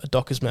wife, a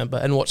Dockers member,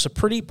 and watched a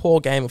pretty poor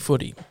game of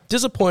footy.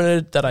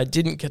 Disappointed that I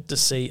didn't get to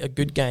see a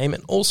good game,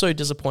 and also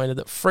disappointed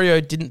that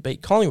Freo didn't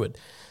beat Collingwood.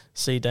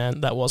 See,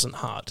 Dan, that wasn't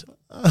hard.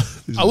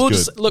 I will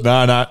just look.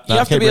 No. You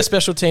have to be a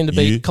special team to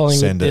beat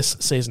Collingwood this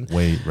season.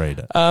 We read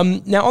it.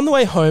 Now, on the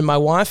way home, my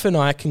wife and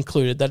I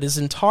concluded that it is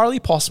entirely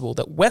possible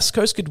that West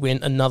Coast could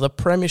win another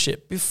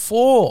premiership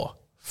before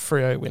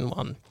Freo win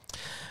one.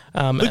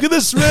 Look at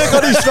the smirk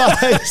on his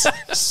face.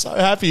 So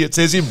happy. It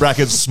says in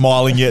brackets,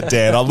 smiling yet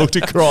Dan. I looked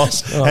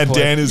across and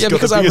Dan has got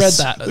because the I biggest,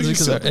 read that.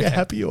 Look at how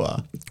happy you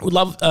are. Would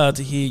love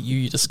to hear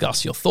you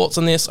discuss your thoughts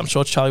on this. I'm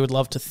sure Charlie would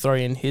love to throw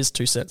in his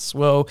 2 cents as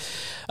well.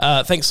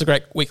 Thanks for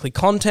great weekly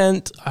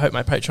content. I hope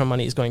my Patreon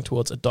money is going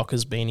towards a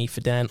Dockers beanie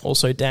for Dan.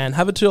 Also, Dan,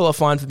 have a $2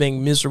 fine for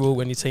being miserable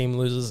when your team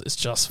loses. It's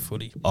just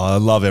footy. I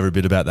love every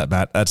bit about that,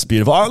 Matt. That's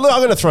beautiful. I'm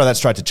going to throw that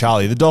straight to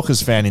Charlie, the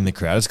Dockers fan in the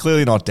crowd. It's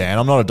clearly not Dan.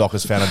 I'm not a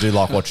Dockers fan. I do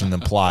like watching them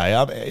play.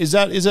 Is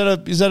that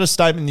a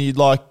statement that you'd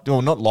like,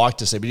 or not like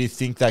to see, but do you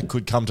think that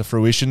could come to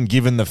fruition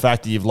given the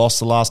fact that you've lost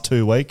the last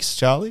 2 weeks,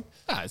 Charlie?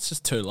 It's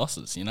just 2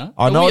 losses, I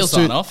know the wheels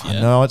aren't off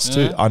yet.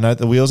 I know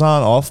the wheels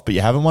aren't off, but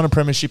you haven't won a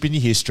premiership in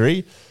your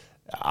history.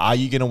 Are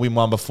you going to win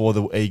one before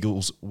the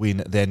Eagles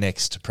win their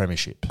next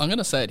premiership? I'm going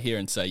to say it here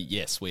and say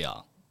yes, we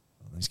are.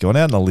 He's gone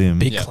out on a limb.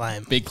 Big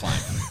claim.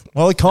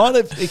 Well, it kind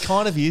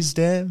of is,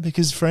 Dan,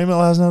 because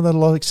Fremantle hasn't had a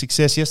lot of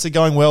success. Yes, they're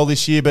going well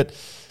this year, but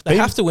they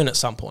have to win at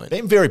some point.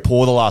 Been very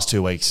poor the last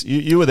 2 weeks.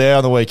 You were there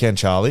on the weekend,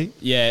 Charlie.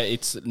 Yeah,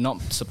 it's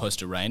not supposed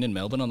to rain in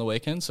Melbourne on the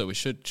weekend, so we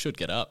should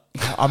get up.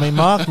 I mean,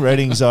 Mark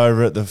Reddings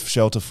over at the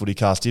Shelter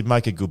Footycast did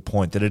make a good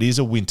point that it is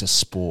a winter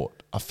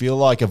sport. I feel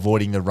like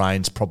avoiding the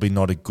rain's probably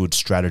not a good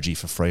strategy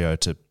for Freo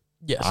to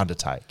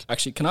undertake.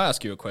 Actually, can I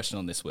ask you a question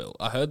on this, Will?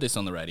 I heard this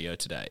on the radio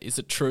today. Is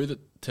it true that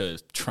to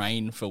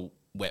train for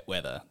wet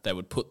weather, they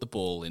would put the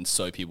ball in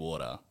soapy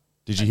water?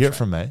 Did you hear it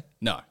from me?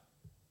 No.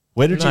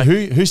 Where did you?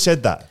 Who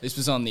said that? This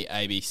was on the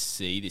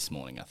ABC this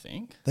morning, I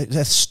think.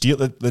 That's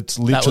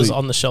literally. That was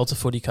on the Shelter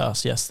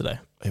Footycast yesterday.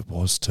 It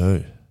was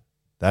too.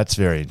 That's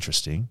very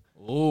interesting.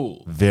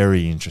 Ooh.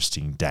 Very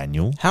interesting,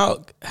 Daniel.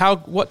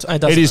 What?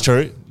 It is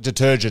true.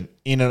 Detergent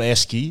in an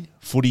esky,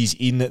 footies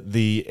in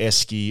the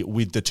esky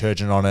with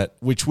detergent on it,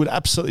 which would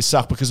absolutely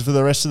suck because for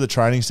the rest of the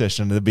training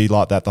session, it'd be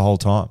like that the whole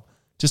time.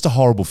 Just a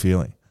horrible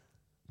feeling.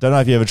 Don't know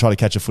if you ever try to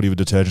catch a footy with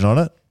detergent on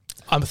it.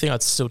 I think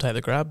I'd still take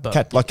the grab,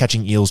 but Like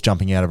catching eels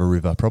jumping out of a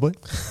river, probably.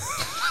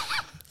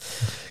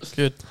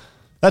 good.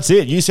 That's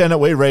it. You send it,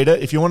 we read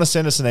it. If you want to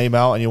send us an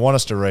email and you want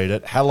us to read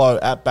it,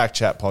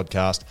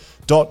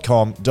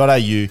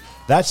 hello@backchatpodcast.com.au.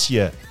 That's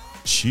your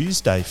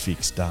Tuesday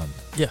fix done.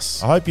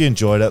 Yes. I hope you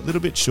enjoyed it. A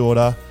little bit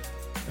shorter.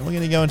 And we're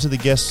going to go into the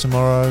guests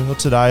tomorrow or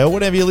today or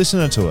whenever you're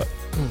listening to it.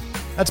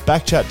 That's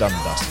Backchat done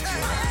and dusted for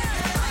you.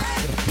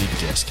 Got a big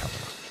guest coming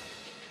up.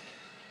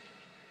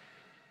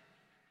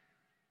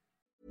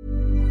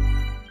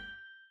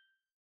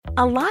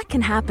 A lot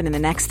can happen in the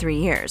next 3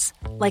 years.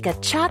 Like a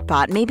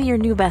chatbot may be your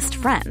new best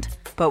friend.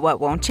 But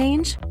what won't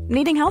change?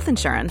 Needing health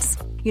insurance.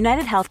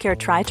 United Healthcare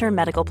Tri-Term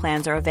Medical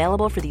Plans are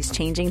available for these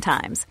changing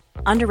times.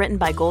 Underwritten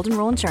by Golden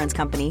Rule Insurance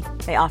Company,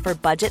 they offer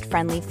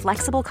budget-friendly,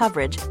 flexible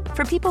coverage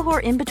for people who are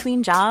in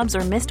between jobs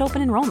or missed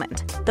open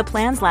enrollment. The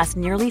plans last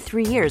nearly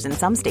 3 years in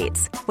some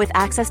states, with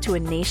access to a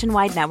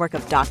nationwide network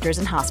of doctors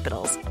and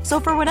hospitals. So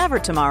for whatever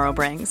tomorrow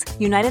brings,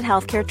 United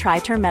Healthcare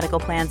Tri-Term Medical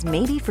Plans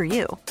may be for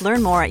you.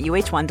 Learn more at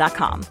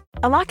uh1.com.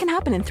 A lot can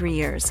happen in 3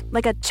 years,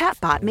 like a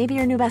chatbot may be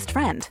your new best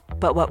friend.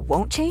 But what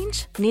won't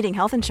change? Needing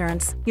health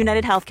insurance.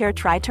 United Healthcare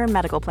Tri-Term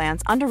Medical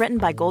Plans, underwritten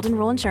by Golden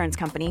Rule Insurance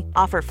Company,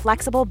 offer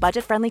flexible,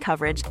 budget-friendly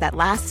coverage that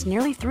lasts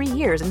nearly 3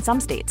 years in some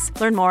states.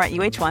 Learn more at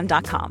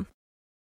uh1.com.